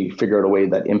can we figure out a way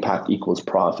that impact equals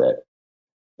profit.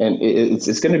 And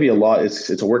it's going to be a lot. It's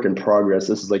a work in progress.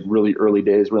 This is like really early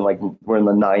days. We're in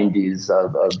the 90s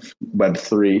of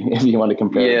Web3, if you want to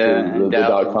compare it to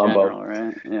the .com boom.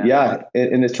 Right? Yeah.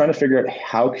 And it's trying to figure out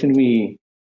how can we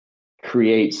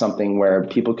create something where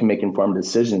people can make informed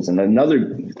decisions. And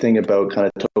another thing about kind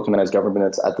of tokenized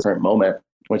governance at the current moment,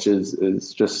 which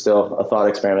is just still a thought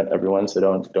experiment, everyone, so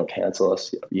don't cancel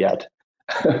us yet.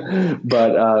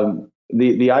 But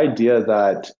the idea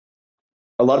that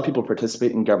a lot of people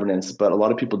participate in governance, but a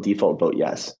lot of people default vote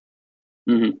yes.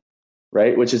 Mm-hmm.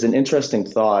 Right? Which is an interesting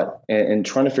thought, and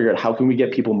trying to figure out how can we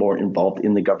get people more involved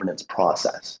in the governance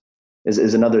process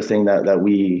is another thing that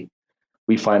we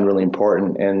find really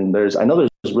important. And I know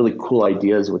there's really cool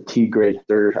ideas with T-Grade.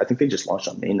 I think they just launched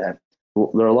on mainnet.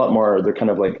 They're a lot more, they're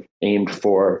kind of like aimed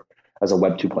for as a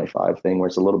Web 2.5 thing where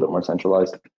it's a little bit more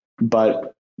centralized.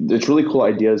 But it's really cool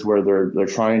ideas where they're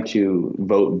trying to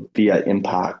vote via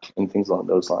impact and things along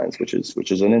those lines, which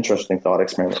is an interesting thought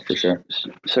experiment for sure.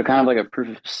 So kind of like a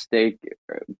proof of stake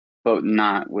but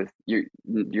not with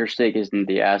your stake isn't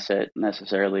the asset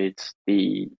necessarily. It's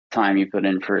the time you put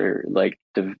in for like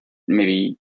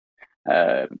maybe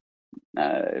uh,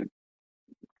 uh,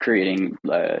 creating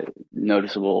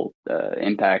noticeable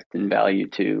impact and value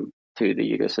to the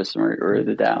ecosystem or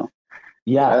the DAO.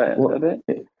 Yeah, A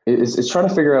bit. it's trying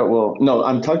to figure out. Well, no,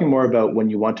 I'm talking more about when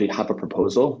you want to have a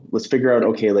proposal. Let's figure out.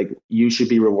 Okay, like you should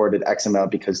be rewarded X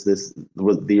amount because this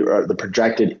the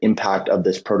projected impact of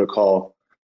this protocol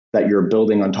that you're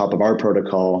building on top of our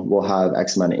protocol will have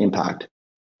X amount of impact,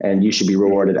 and you should be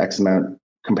rewarded X amount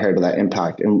compared to that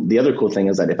impact. And the other cool thing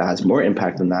is that if it has more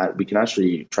impact than that, we can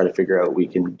actually try to figure out we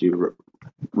can do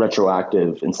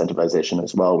retroactive incentivization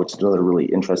as well, which is another really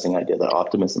interesting idea that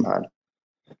Optimism had.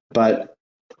 But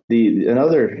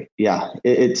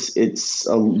it's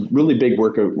a really big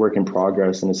work in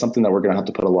progress, and it's something that we're going to have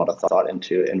to put a lot of thought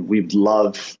into. And we'd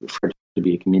love for it to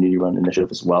be a community-run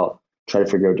initiative as well. Try to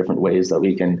figure out different ways that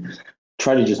we can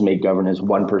try to just make governance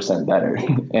 1% better.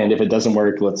 And if it doesn't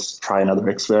work, let's try another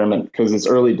experiment, because it's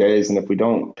early days, and if we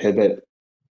don't pivot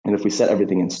and if we set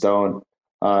everything in stone,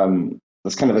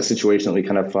 that's kind of a situation that we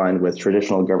kind of find with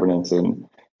traditional governance in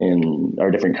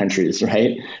our different countries,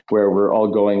 right? Where we're all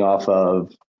going off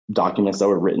of documents that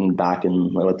were written back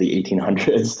in the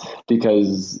 1800s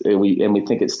because we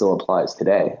think it still applies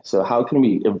today. So how can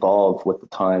we evolve with the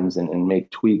times and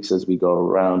make tweaks as we go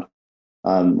around?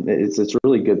 It's a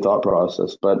really good thought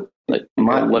process, but like a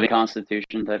living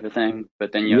constitution type of thing.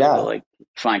 But then you have to like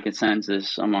find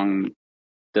consensus among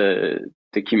the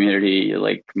community,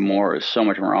 like so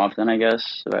much more often, I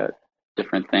guess, about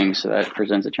different things. So that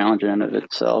presents a challenge in and of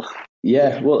itself.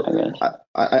 Yeah, well,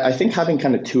 I think having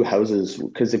kind of two houses,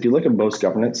 because if you look at most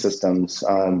governance systems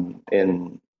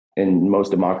in most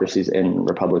democracies and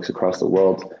republics across the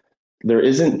world, there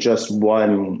isn't just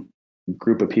one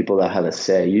group of people that have a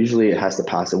say. Usually it has to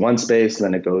pass in one space, and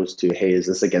then it goes to, hey, is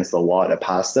this against the law to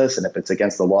pass this? And if it's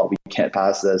against the law, we can't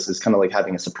pass this. It's kind of like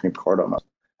having a Supreme Court almost,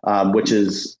 which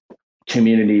is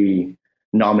community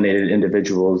nominated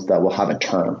individuals that will have a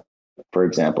term, for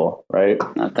example, right?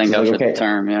 Thank God for the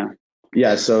term, yeah.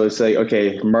 Yeah, so it's like,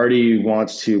 okay, Marty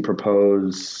wants to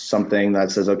propose something that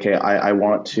says, okay, I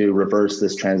want to reverse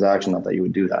this transaction. Not that you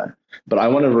would do that, but I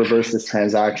want to reverse this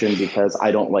transaction because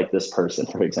I don't like this person,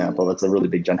 for example. That's a really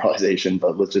big generalization,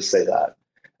 but let's just say that.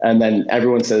 And then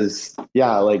everyone says,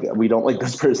 yeah, like we don't like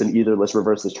this person either. Let's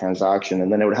reverse this transaction.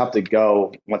 And then it would have to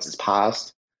go, once it's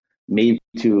passed, maybe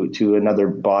to another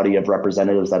body of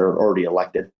representatives that are already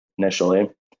elected initially.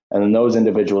 And then those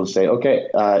individuals say, okay,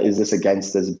 is this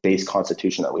against this base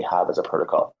constitution that we have as a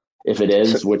protocol? If it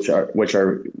is, which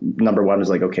are number one is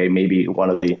like, okay, maybe one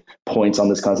of the points on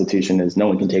this constitution is no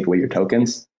one can take away your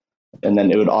tokens. And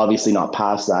then it would obviously not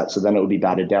pass that. So then it would be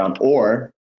batted down.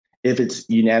 Or if it's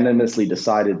unanimously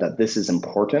decided that this is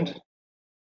important,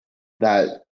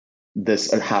 that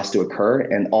this has to occur,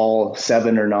 and all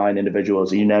 7 or 9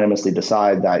 individuals unanimously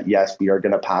decide that, yes, we are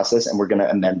going to pass this and we're going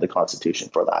to amend the constitution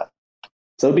for that.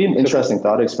 So it'd be an interesting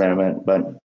thought experiment,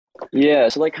 but yeah,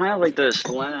 so like kind of like the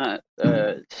Solana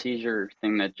seizure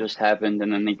thing that just happened,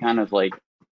 and then they kind of like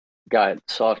got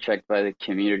soft checked by the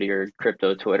community or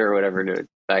crypto Twitter or whatever to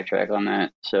backtrack on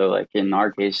that. So like in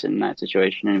our case, in that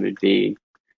situation, it would be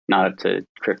not up to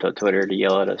crypto Twitter to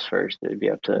yell at us first. It would be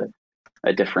up to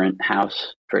a different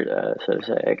house, for so to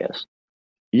say, I guess.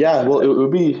 Yeah, well, it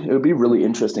would be really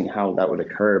interesting how that would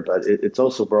occur, but it's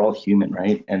also, we're all human,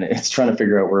 right? And it's trying to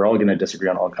figure out, we're all going to disagree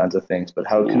on all kinds of things, but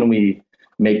how can we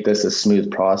make this a smooth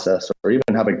process, or even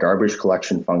have a garbage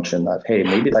collection function that, hey,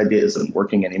 maybe the idea isn't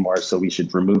working anymore, so we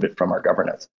should remove it from our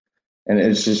governance. And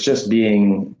it's just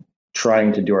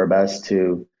trying to do our best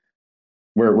to,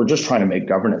 we're just trying to make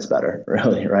governance better,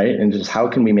 really, right? And just how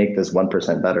can we make this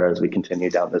 1% better as we continue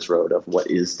down this road of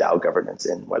what is DAO governance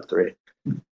in Web3?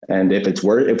 And if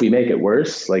we make it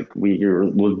worse, like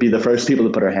we'll be the first people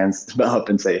to put our hands up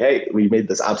and say, hey, we made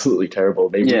this absolutely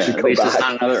terrible. Maybe we should go back. It's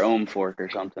not another ohm fork or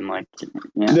something like.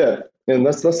 Yeah, and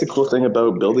that's the cool thing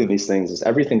about building these things is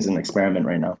everything's an experiment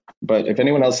right now. But if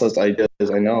anyone else has ideas,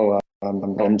 I know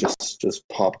I'm just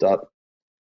popped up.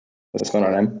 What's going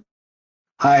on, Em?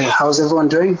 Hi, how's everyone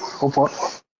doing?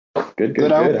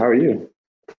 Good. How are you?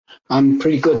 I'm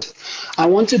pretty good. I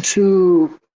wanted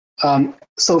to,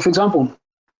 so for example,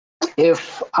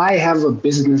 if I have a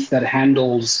business that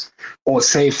handles or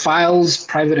say files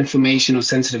private information or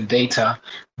sensitive data,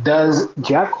 does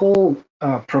Jackal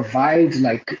provide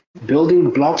like building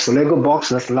blocks or Lego blocks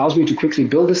that allows me to quickly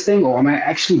build this thing, or am I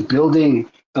actually building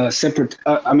a separate,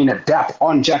 a dApp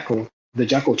on Jackal, the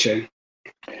Jackal chain?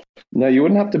 No, you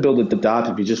wouldn't have to build the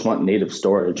dApp if you just want native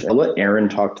storage. I'll let Aaron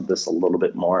talk to this a little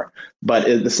bit more. But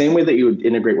the same way that you would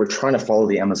integrate, we're trying to follow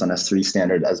the Amazon S3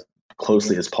 standard as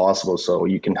closely as possible so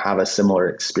you can have a similar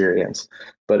experience.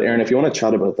 But Aaron, if you want to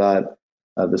chat about that,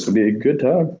 this would be a good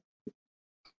time.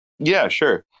 Yeah,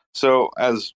 sure. So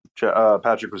as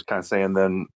Patrick was kind of saying,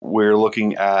 then we're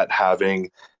looking at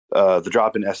having the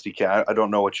drop-in SDK. I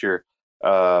don't know what your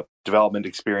development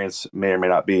experience may or may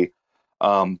not be,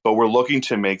 but we're looking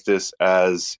to make this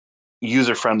as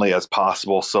user-friendly as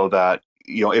possible so that,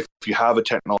 if you have a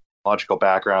technological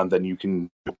background, then you can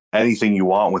do anything you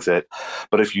want with it.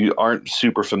 But if you aren't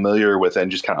super familiar with it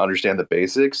and just kind of understand the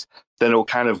basics, then it will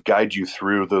kind of guide you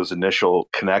through those initial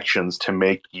connections to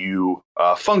make you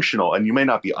functional. And you may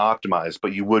not be optimized,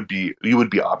 but you would be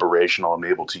operational and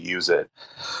able to use it.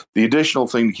 The additional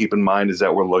thing to keep in mind is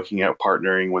that we're looking at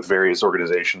partnering with various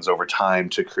organizations over time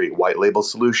to create white label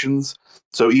solutions.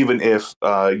 So even if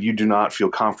you do not feel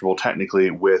comfortable technically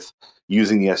with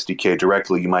using the SDK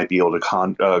directly, you might be able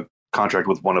to contract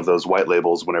with one of those white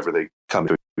labels whenever they come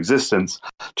into existence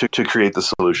to create the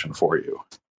solution for you.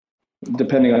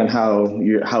 Depending on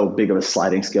how big of a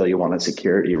sliding scale you want on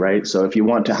security, right? So if you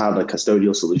want to have a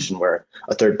custodial solution where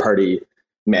a third party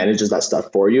manages that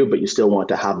stuff for you, but you still want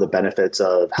to have the benefits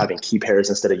of having key pairs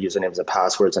instead of usernames and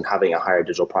passwords and having a higher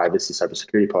digital privacy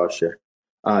cybersecurity posture,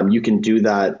 you can do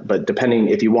that. But depending,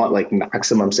 if you want like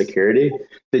maximum security,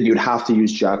 then you'd have to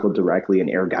use Jackal directly and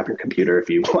air gap your computer if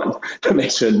you want to make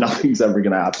sure nothing's ever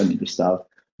going to happen to your stuff.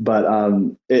 But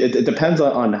it depends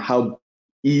on how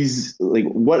like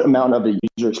what amount of a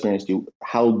user experience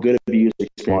how good of a user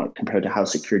experience you want compared to how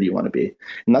secure you want to be.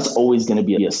 And that's always going to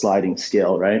be a sliding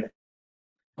scale, right?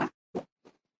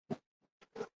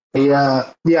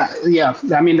 Yeah.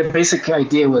 I mean, the basic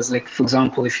idea was like, for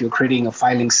example, if you're creating a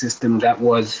filing system that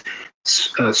was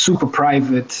super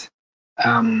private,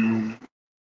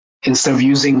 instead of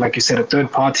using, like you said, a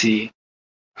third party,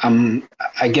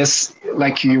 I guess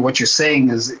what you're saying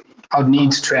is I'd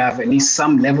need to have at least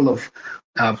some level of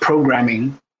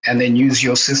programming and then use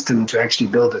your system to actually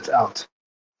build it out.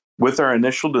 With our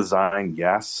initial design,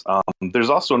 yes. There's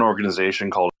also an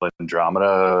organization called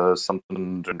Andromeda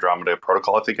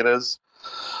Protocol, I think it is.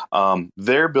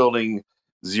 They're building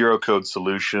zero code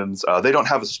solutions. They don't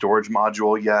have a storage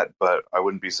module yet, but I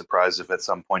wouldn't be surprised if at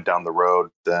some point down the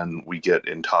road, then we get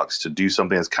in talks to do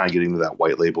something that's kind of getting to that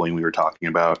white labeling we were talking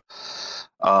about.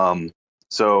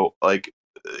 So like,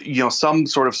 some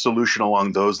sort of solution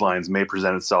along those lines may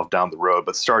present itself down the road,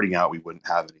 but starting out, we wouldn't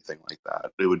have anything like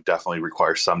that. It would definitely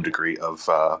require some degree of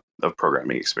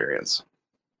programming experience.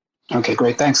 Okay,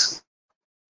 great. Thanks.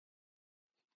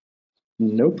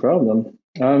 No problem.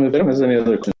 If anyone has any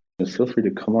other questions, feel free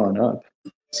to come on up.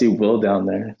 See Will down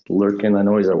there lurking. I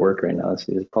know he's at work right now,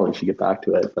 so he probably should get back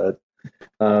to it. But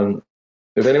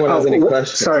if anyone has any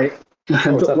questions. Sorry.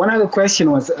 One other question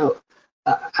was,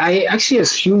 I actually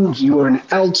assumed you were an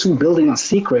L2 building a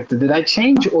secret. Did that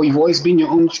change, or you've always been you're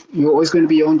always going to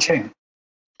be your own chain?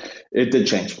 It did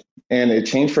change, and it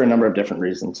changed for a number of different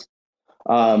reasons.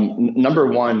 Number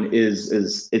one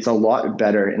is it's a lot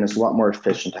better and it's a lot more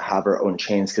efficient to have our own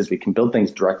chains because we can build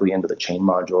things directly into the chain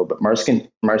module. But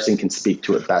Marcin can speak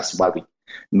to it best why we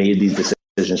made these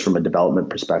decisions from a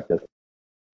development perspective.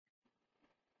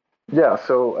 Yeah.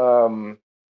 So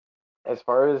as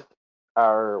far as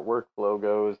our workflow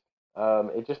goes,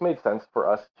 it just made sense for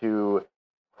us to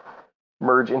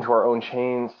merge into our own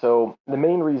chain. So the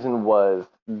main reason was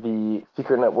the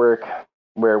secret network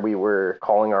where we were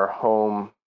calling our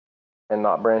home and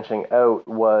not branching out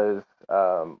was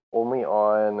only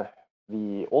on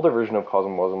the older version of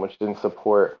Cosmosm, which didn't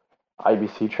support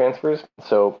IBC transfers.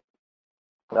 So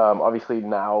obviously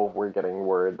now we're getting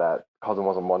word that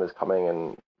Cosmosm 1 is coming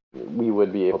and we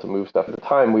would be able to move stuff. At the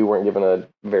time, we weren't given a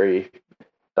very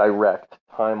direct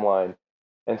timeline.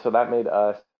 And so that made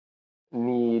us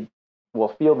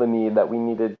feel the need that we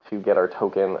needed to get our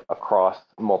token across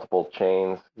multiple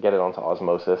chains, get it onto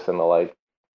Osmosis and the like.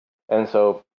 And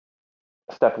so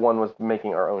step one was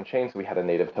making our own chain. So we had a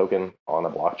native token on a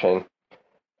blockchain.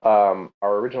 Our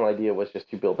original idea was just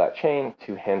to build that chain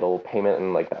to handle payment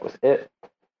and that was it.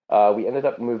 We ended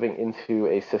up moving into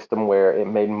a system where it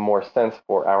made more sense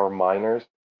for our miners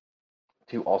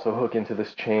to also hook into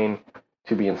this chain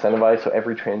to be incentivized. So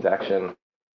every transaction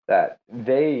that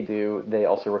they do, they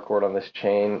also record on this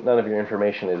chain. None of your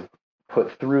information is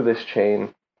put through this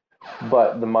chain,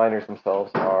 but the miners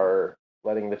themselves are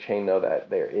letting the chain know that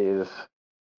there is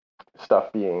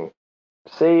stuff being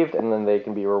saved, and then they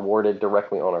can be rewarded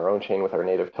directly on our own chain with our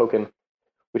native token,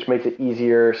 which makes it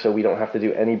easier so we don't have to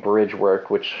do any bridge work,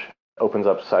 which opens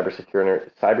up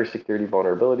cybersecurity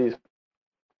vulnerabilities.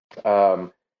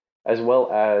 as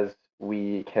well as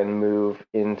we can move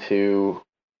into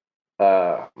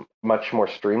much more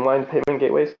streamlined payment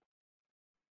gateways.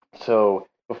 So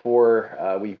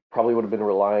before, we probably would have been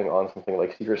relying on something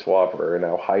like Secret Swap or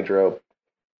now Hydro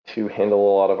to handle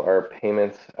a lot of our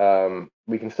payments.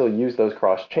 We can still use those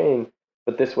cross-chain,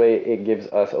 but this way it gives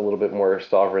us a little bit more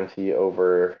sovereignty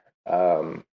over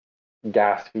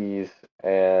gas fees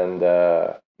and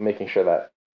making sure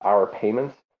that our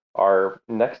payments are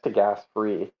next to gas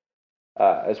free,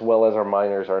 as well as our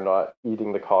miners are not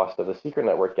eating the cost of the secret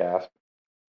network gas.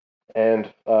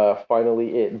 And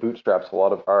finally, it bootstraps a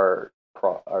lot of our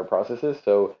processes.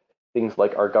 So things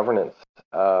like our governance.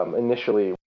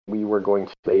 Initially, we were going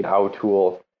to create our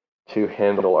tool to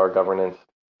handle our governance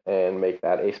and make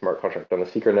that a smart contract on the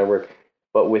secret network.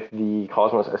 But with the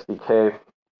Cosmos SDK,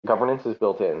 governance is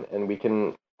built in, and we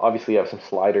can obviously have some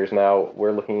sliders now.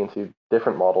 We're looking into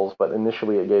different models, but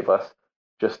initially it gave us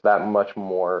just that much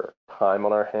more time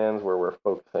on our hands where we're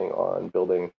focusing on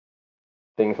building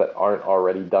things that aren't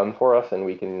already done for us, and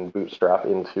we can bootstrap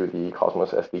into the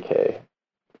Cosmos SDK.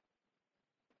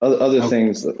 Other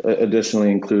things additionally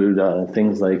include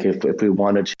things like if we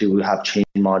wanted to have chain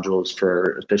modules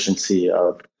for efficiency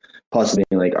of possibly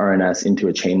like RNS into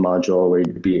a chain module where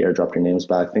you'd be airdrop your names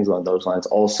back, things along those lines.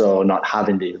 Also, not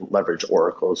having to leverage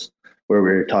oracles, where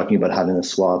we're talking about having a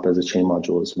swap as a chain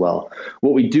module as well.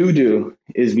 What we do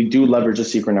is we do leverage a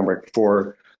secret network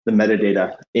for the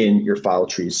metadata in your file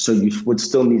trees. So you would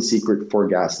still need secret for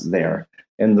gas there.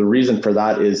 And the reason for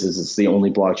that is it's the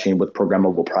only blockchain with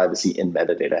programmable privacy in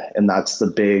metadata. And that's the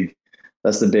big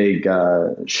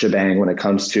shebang when it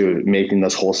comes to making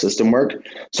this whole system work.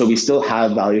 So we still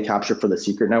have value capture for the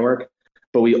secret network,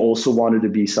 but we also wanted to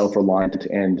be self-reliant.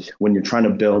 And when you're trying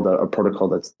to build a protocol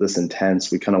that's this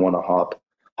intense, we kind of want to hop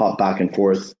back and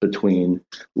forth between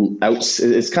outs.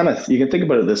 It's kind of, you can think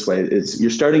about it this way, is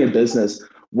you're starting a business.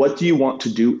 What do you want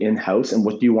to do in-house and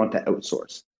what do you want to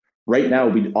outsource? Right now,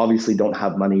 we obviously don't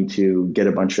have money to get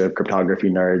a bunch of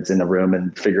cryptography nerds in a room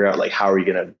and figure out like, how are you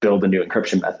going to build a new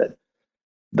encryption method?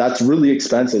 That's really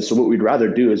expensive. So what we'd rather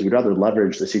do is we'd rather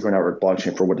leverage the secret network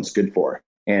blockchain for what it's good for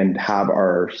and have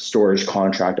our storage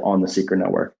contract on the secret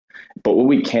network. But what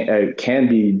we can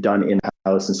be done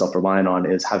in-house and self-reliant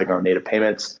on is having our native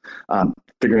payments,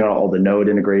 figuring out all the node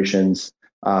integrations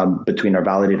between our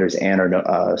validators and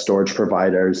our storage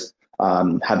providers,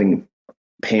 having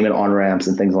payment on-ramps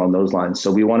and things along those lines.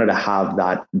 So we wanted to have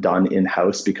that done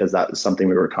in-house because that was something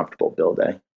we were comfortable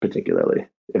building, particularly,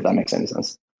 if that makes any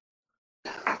sense.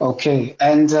 Okay,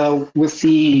 and with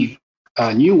the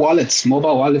new wallets,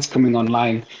 mobile wallets coming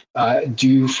online, do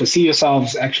you foresee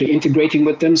yourselves actually integrating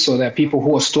with them so that people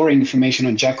who are storing information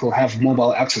on Jackal have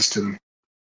mobile access to them?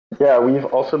 Yeah, we've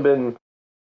also been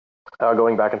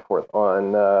going back and forth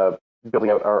on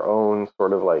building out our own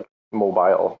sort of like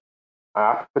mobile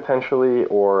app potentially,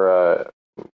 or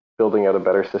building out a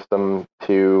better system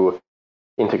to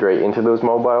integrate into those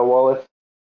mobile wallets.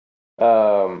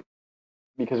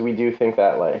 Because we do think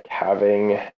that like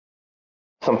having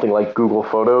something like Google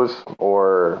Photos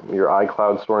or your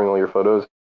iCloud storing all your photos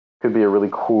could be a really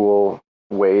cool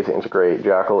way to integrate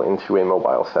Jackal into a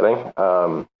mobile setting.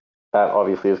 That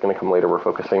obviously is going to come later. We're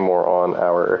focusing more on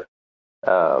our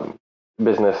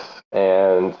business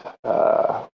and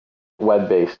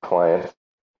web-based clients,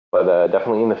 but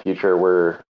definitely in the future,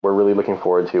 we're really looking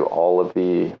forward to all of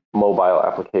the mobile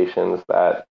applications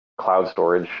that cloud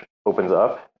storage opens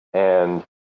up, and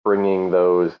bringing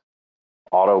those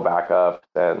auto backups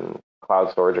and cloud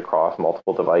storage across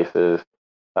multiple devices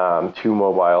to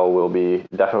mobile will be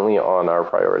definitely on our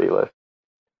priority list.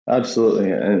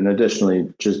 Absolutely. And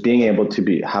additionally, just being able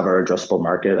to have our addressable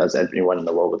market as everyone in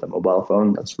the world with a mobile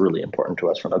phone, that's really important to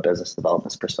us from a business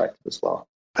development perspective as well.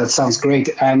 That sounds great.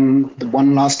 And the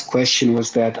one last question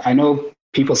was that I know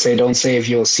people say don't save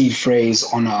your seed phrase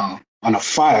on a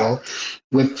file.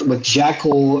 With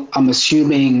Jackal, I'm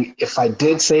assuming if I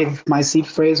did save my seed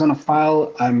phrase on a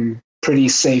file, I'm pretty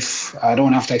safe. I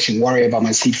don't have to actually worry about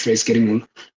my seed phrase getting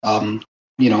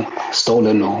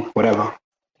stolen or whatever.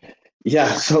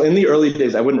 Yeah, so in the early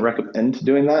days, I wouldn't recommend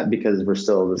doing that because this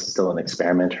is still an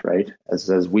experiment, right? As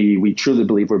we truly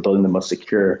believe we're building the most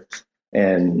secure,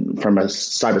 and from a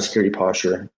cybersecurity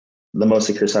posture, the most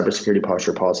secure cybersecurity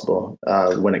posture possible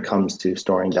when it comes to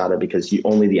storing data, because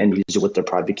only the end user with their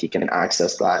private key can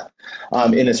access that.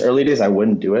 In its early days, I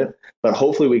wouldn't do it, but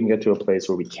hopefully we can get to a place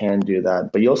where we can do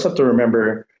that. But you also have to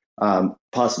remember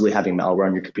possibly having malware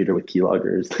on your computer with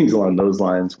keyloggers, things along those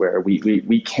lines, where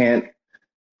we can't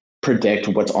predict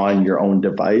what's on your own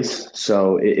device.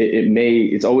 So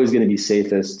it's always going to be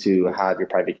safest to have your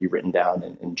private key written down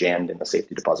and jammed in the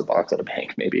safety deposit box at a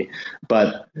bank, maybe.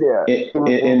 But yeah,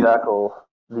 in Jackal,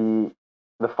 the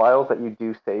files that you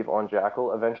do save on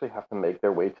Jackal eventually have to make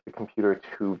their way to the computer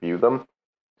to view them.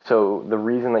 So the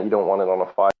reason that you don't want it on a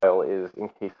file is in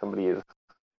case somebody is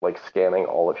like scanning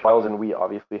all of files, and we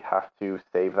obviously have to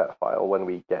save that file when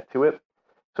we get to it.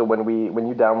 So when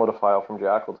you download a file from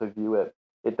Jackal to view it,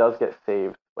 it does get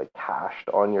saved, like cached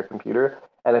on your computer,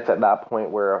 and it's at that point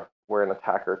where an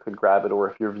attacker could grab it, or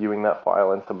if you're viewing that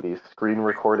file and somebody's screen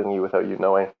recording you without you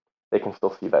knowing, they can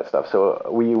still see that stuff. So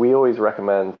we always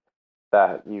recommend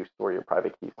that you store your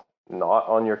private keys not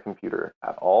on your computer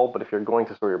at all, but if you're going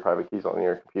to store your private keys on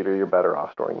your computer, you're better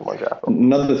off storing them on Jackal.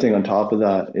 Another thing on top of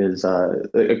that is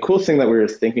a cool thing that we were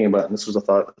thinking about, and this was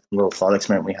a little thought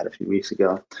experiment we had a few weeks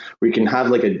ago, where you can have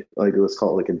let's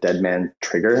call it like a dead man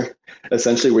trigger,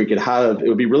 essentially, where you could have, it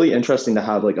would be really interesting to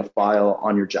have like a file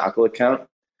on your Jackal account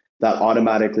that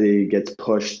automatically gets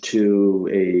pushed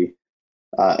to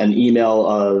an email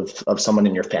of someone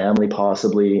in your family,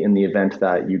 possibly, in the event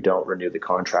that you don't renew the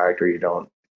contract or you don't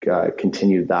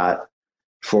continue that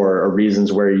for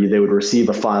reasons where they would receive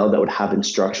a file that would have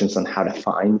instructions on how to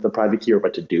find the private key or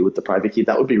what to do with the private key.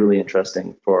 That would be really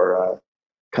interesting for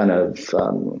kind of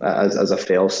as a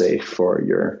fail-safe for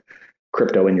your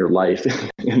crypto in your life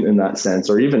in that sense,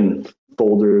 or even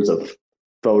folders of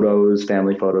photos,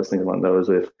 family photos, things like those.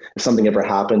 If something ever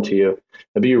happened to you,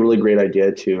 it'd be a really great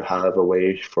idea to have a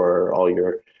way for all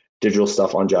your digital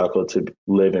stuff on Jackal to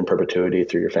live in perpetuity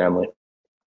through your family.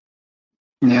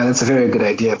 Yeah, that's a very good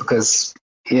idea, because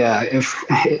if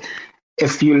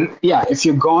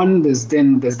you're gone, there's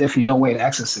definitely no way to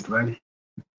access it, right?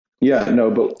 Yeah, no,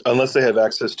 but unless they have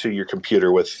access to your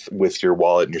computer with your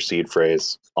wallet and your seed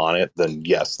phrase on it, then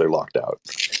yes, they're locked out.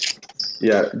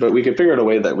 Yeah, but we could figure out a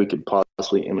way that we could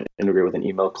possibly integrate with an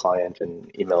email client and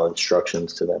email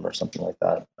instructions to them or something like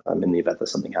that in the event that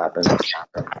something happens.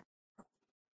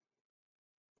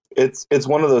 It's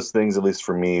one of those things, at least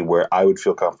for me, where I would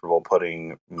feel comfortable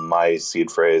putting my seed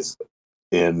phrase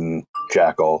in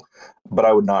Jackal, but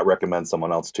I would not recommend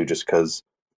someone else to, just because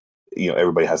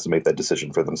everybody has to make that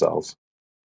decision for themselves.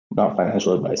 Not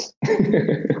financial advice.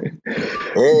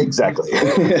 Exactly.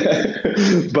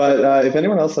 But if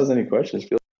anyone else has any questions,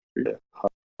 feel free to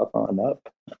hop on up.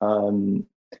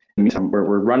 Meantime,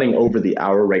 we're running over the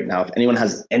hour right now. If anyone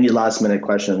has any last minute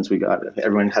questions,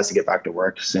 everyone has to get back to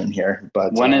work soon here.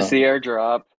 But when is the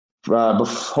airdrop?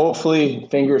 Hopefully,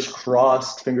 fingers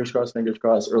crossed,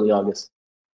 early August.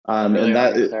 And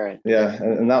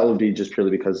that will be just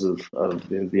purely because of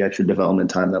the extra development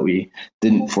time that we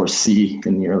didn't foresee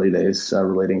in the early days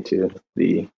relating to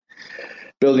the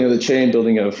building of the chain,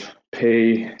 building of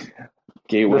pay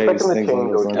gateways, things like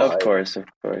that. Of course,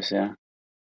 yeah.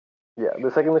 Yeah,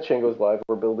 the second the chain goes live,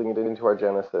 we're building it into our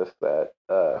Genesis that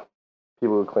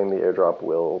people who claim the airdrop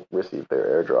will receive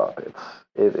their airdrop.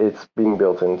 It's being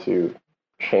built into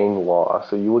chain law,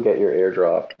 so you will get your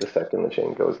airdrop the second the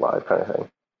chain goes live, kind of thing.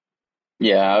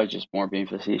 Yeah, I was just more being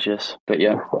facetious, but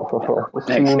yeah.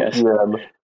 Thanks, guys.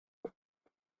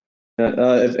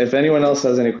 If anyone else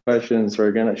has any questions,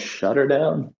 we're gonna shut her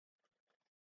down.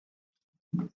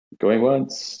 Going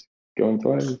once, going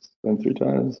twice, going three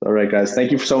times. All right, guys,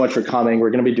 thank you so much for coming. We're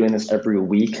gonna be doing this every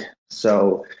week.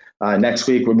 So next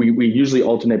week, we usually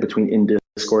alternate between in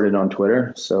Discord and on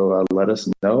Twitter. So let us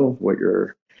know what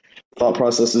your thought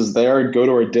process is there. Go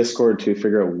to our Discord to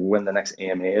figure out when the next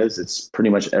AMA is. It's pretty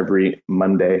much every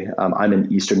Monday. I'm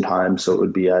in Eastern time, so it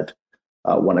would be at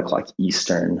 1 o'clock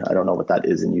Eastern. I don't know what that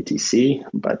is in UTC,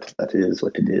 but that is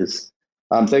what it is.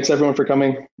 Thanks everyone for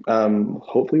coming.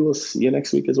 Hopefully we'll see you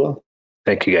next week as well.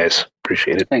 Thank you guys.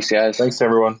 Appreciate it. Thanks, guys. Thanks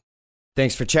everyone.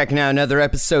 Thanks for checking out another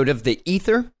episode of The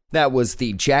Ether. That was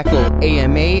the Jackal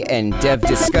AMA and Dev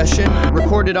discussion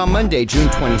recorded on Monday, June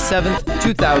 27th,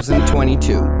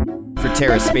 2022. For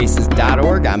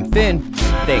TerraSpaces.org, I'm Finn.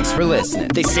 Thanks for listening.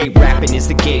 They say rapping is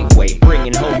the gateway,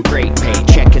 bringing home great pay.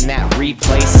 Checking that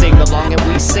replay, sing along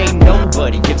and we say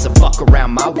nobody gives a fuck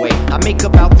around my way. I make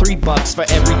about $3 for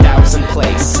every 1,000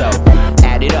 plays, so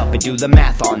add it up and do the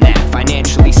math on that.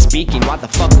 Financially speaking, why the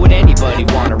fuck would anybody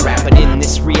wanna rap? But in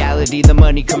this reality, the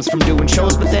money comes from doing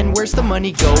shows. But then where's the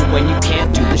money go when you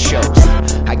can't do the shows?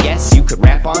 I guess you could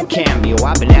rap on Cameo.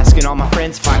 I've been asking all my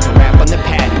friends if I can rap on the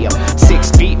patio.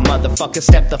 6 feet, motherfucker,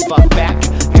 step the fuck back.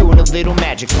 Doing a little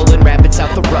magic, pulling rabbits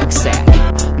out the rucksack.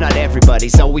 Not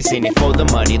everybody's always in it for the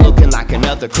money. Looking like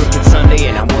another crooked Sunday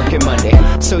and I'm working Monday.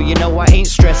 So you know I ain't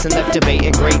stressing, left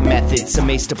debating great methods.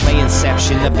 Amazed to play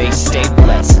Inception, the base stay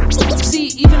blessed. See,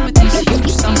 even with these huge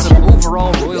sums of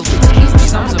overall royalties, huge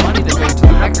sums of money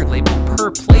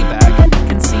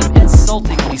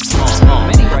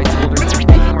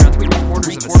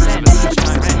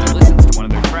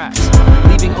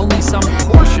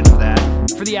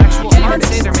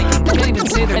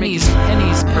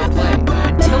pennies per play.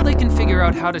 Until they can figure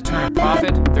out how to turn a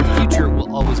profit, their future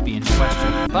will always be in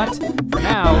question. But for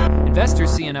now,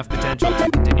 investors see enough potential to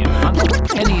continue to fund them.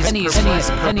 Pennies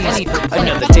per play.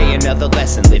 Another day, another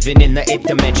lesson. Living in the 8th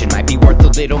dimension might be worth a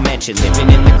little mention. Living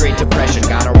in the Great Depression,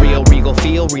 got a real regal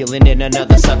feel. Reeling in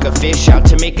another sucker fish, out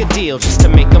to make a deal just to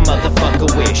make a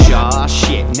motherfucker wish. Aw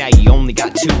shit, now you only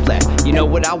got 2 left. You know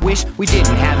what I wish? We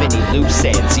didn't have any loose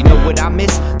ends. You know what I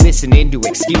miss? Listening to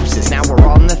excuses. Now we're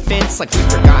on the fence like we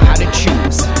forgot how to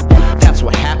choose. That's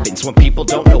what happens when people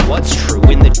don't know what's true.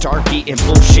 In the dark, eating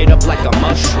bullshit up like a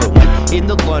mushroom. In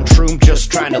the lunchroom,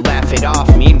 just trying to laugh it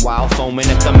off. Meanwhile, foaming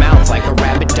at the mouth like a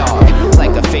rabid dog.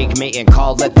 Like a fake mating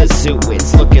call at the zoo.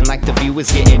 It's looking like the view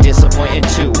is getting disappointed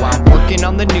too. I'm working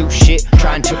on the new shit,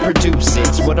 trying to produce it.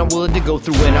 It's what I'm willing to go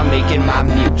through when I'm making my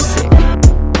music.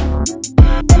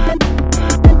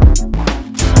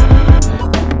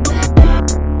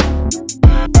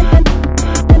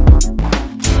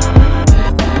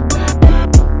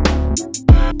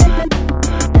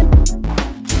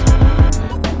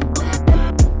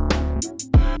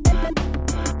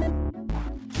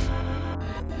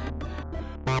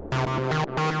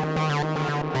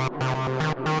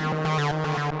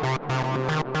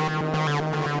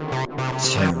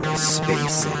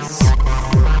 TerraSpaces.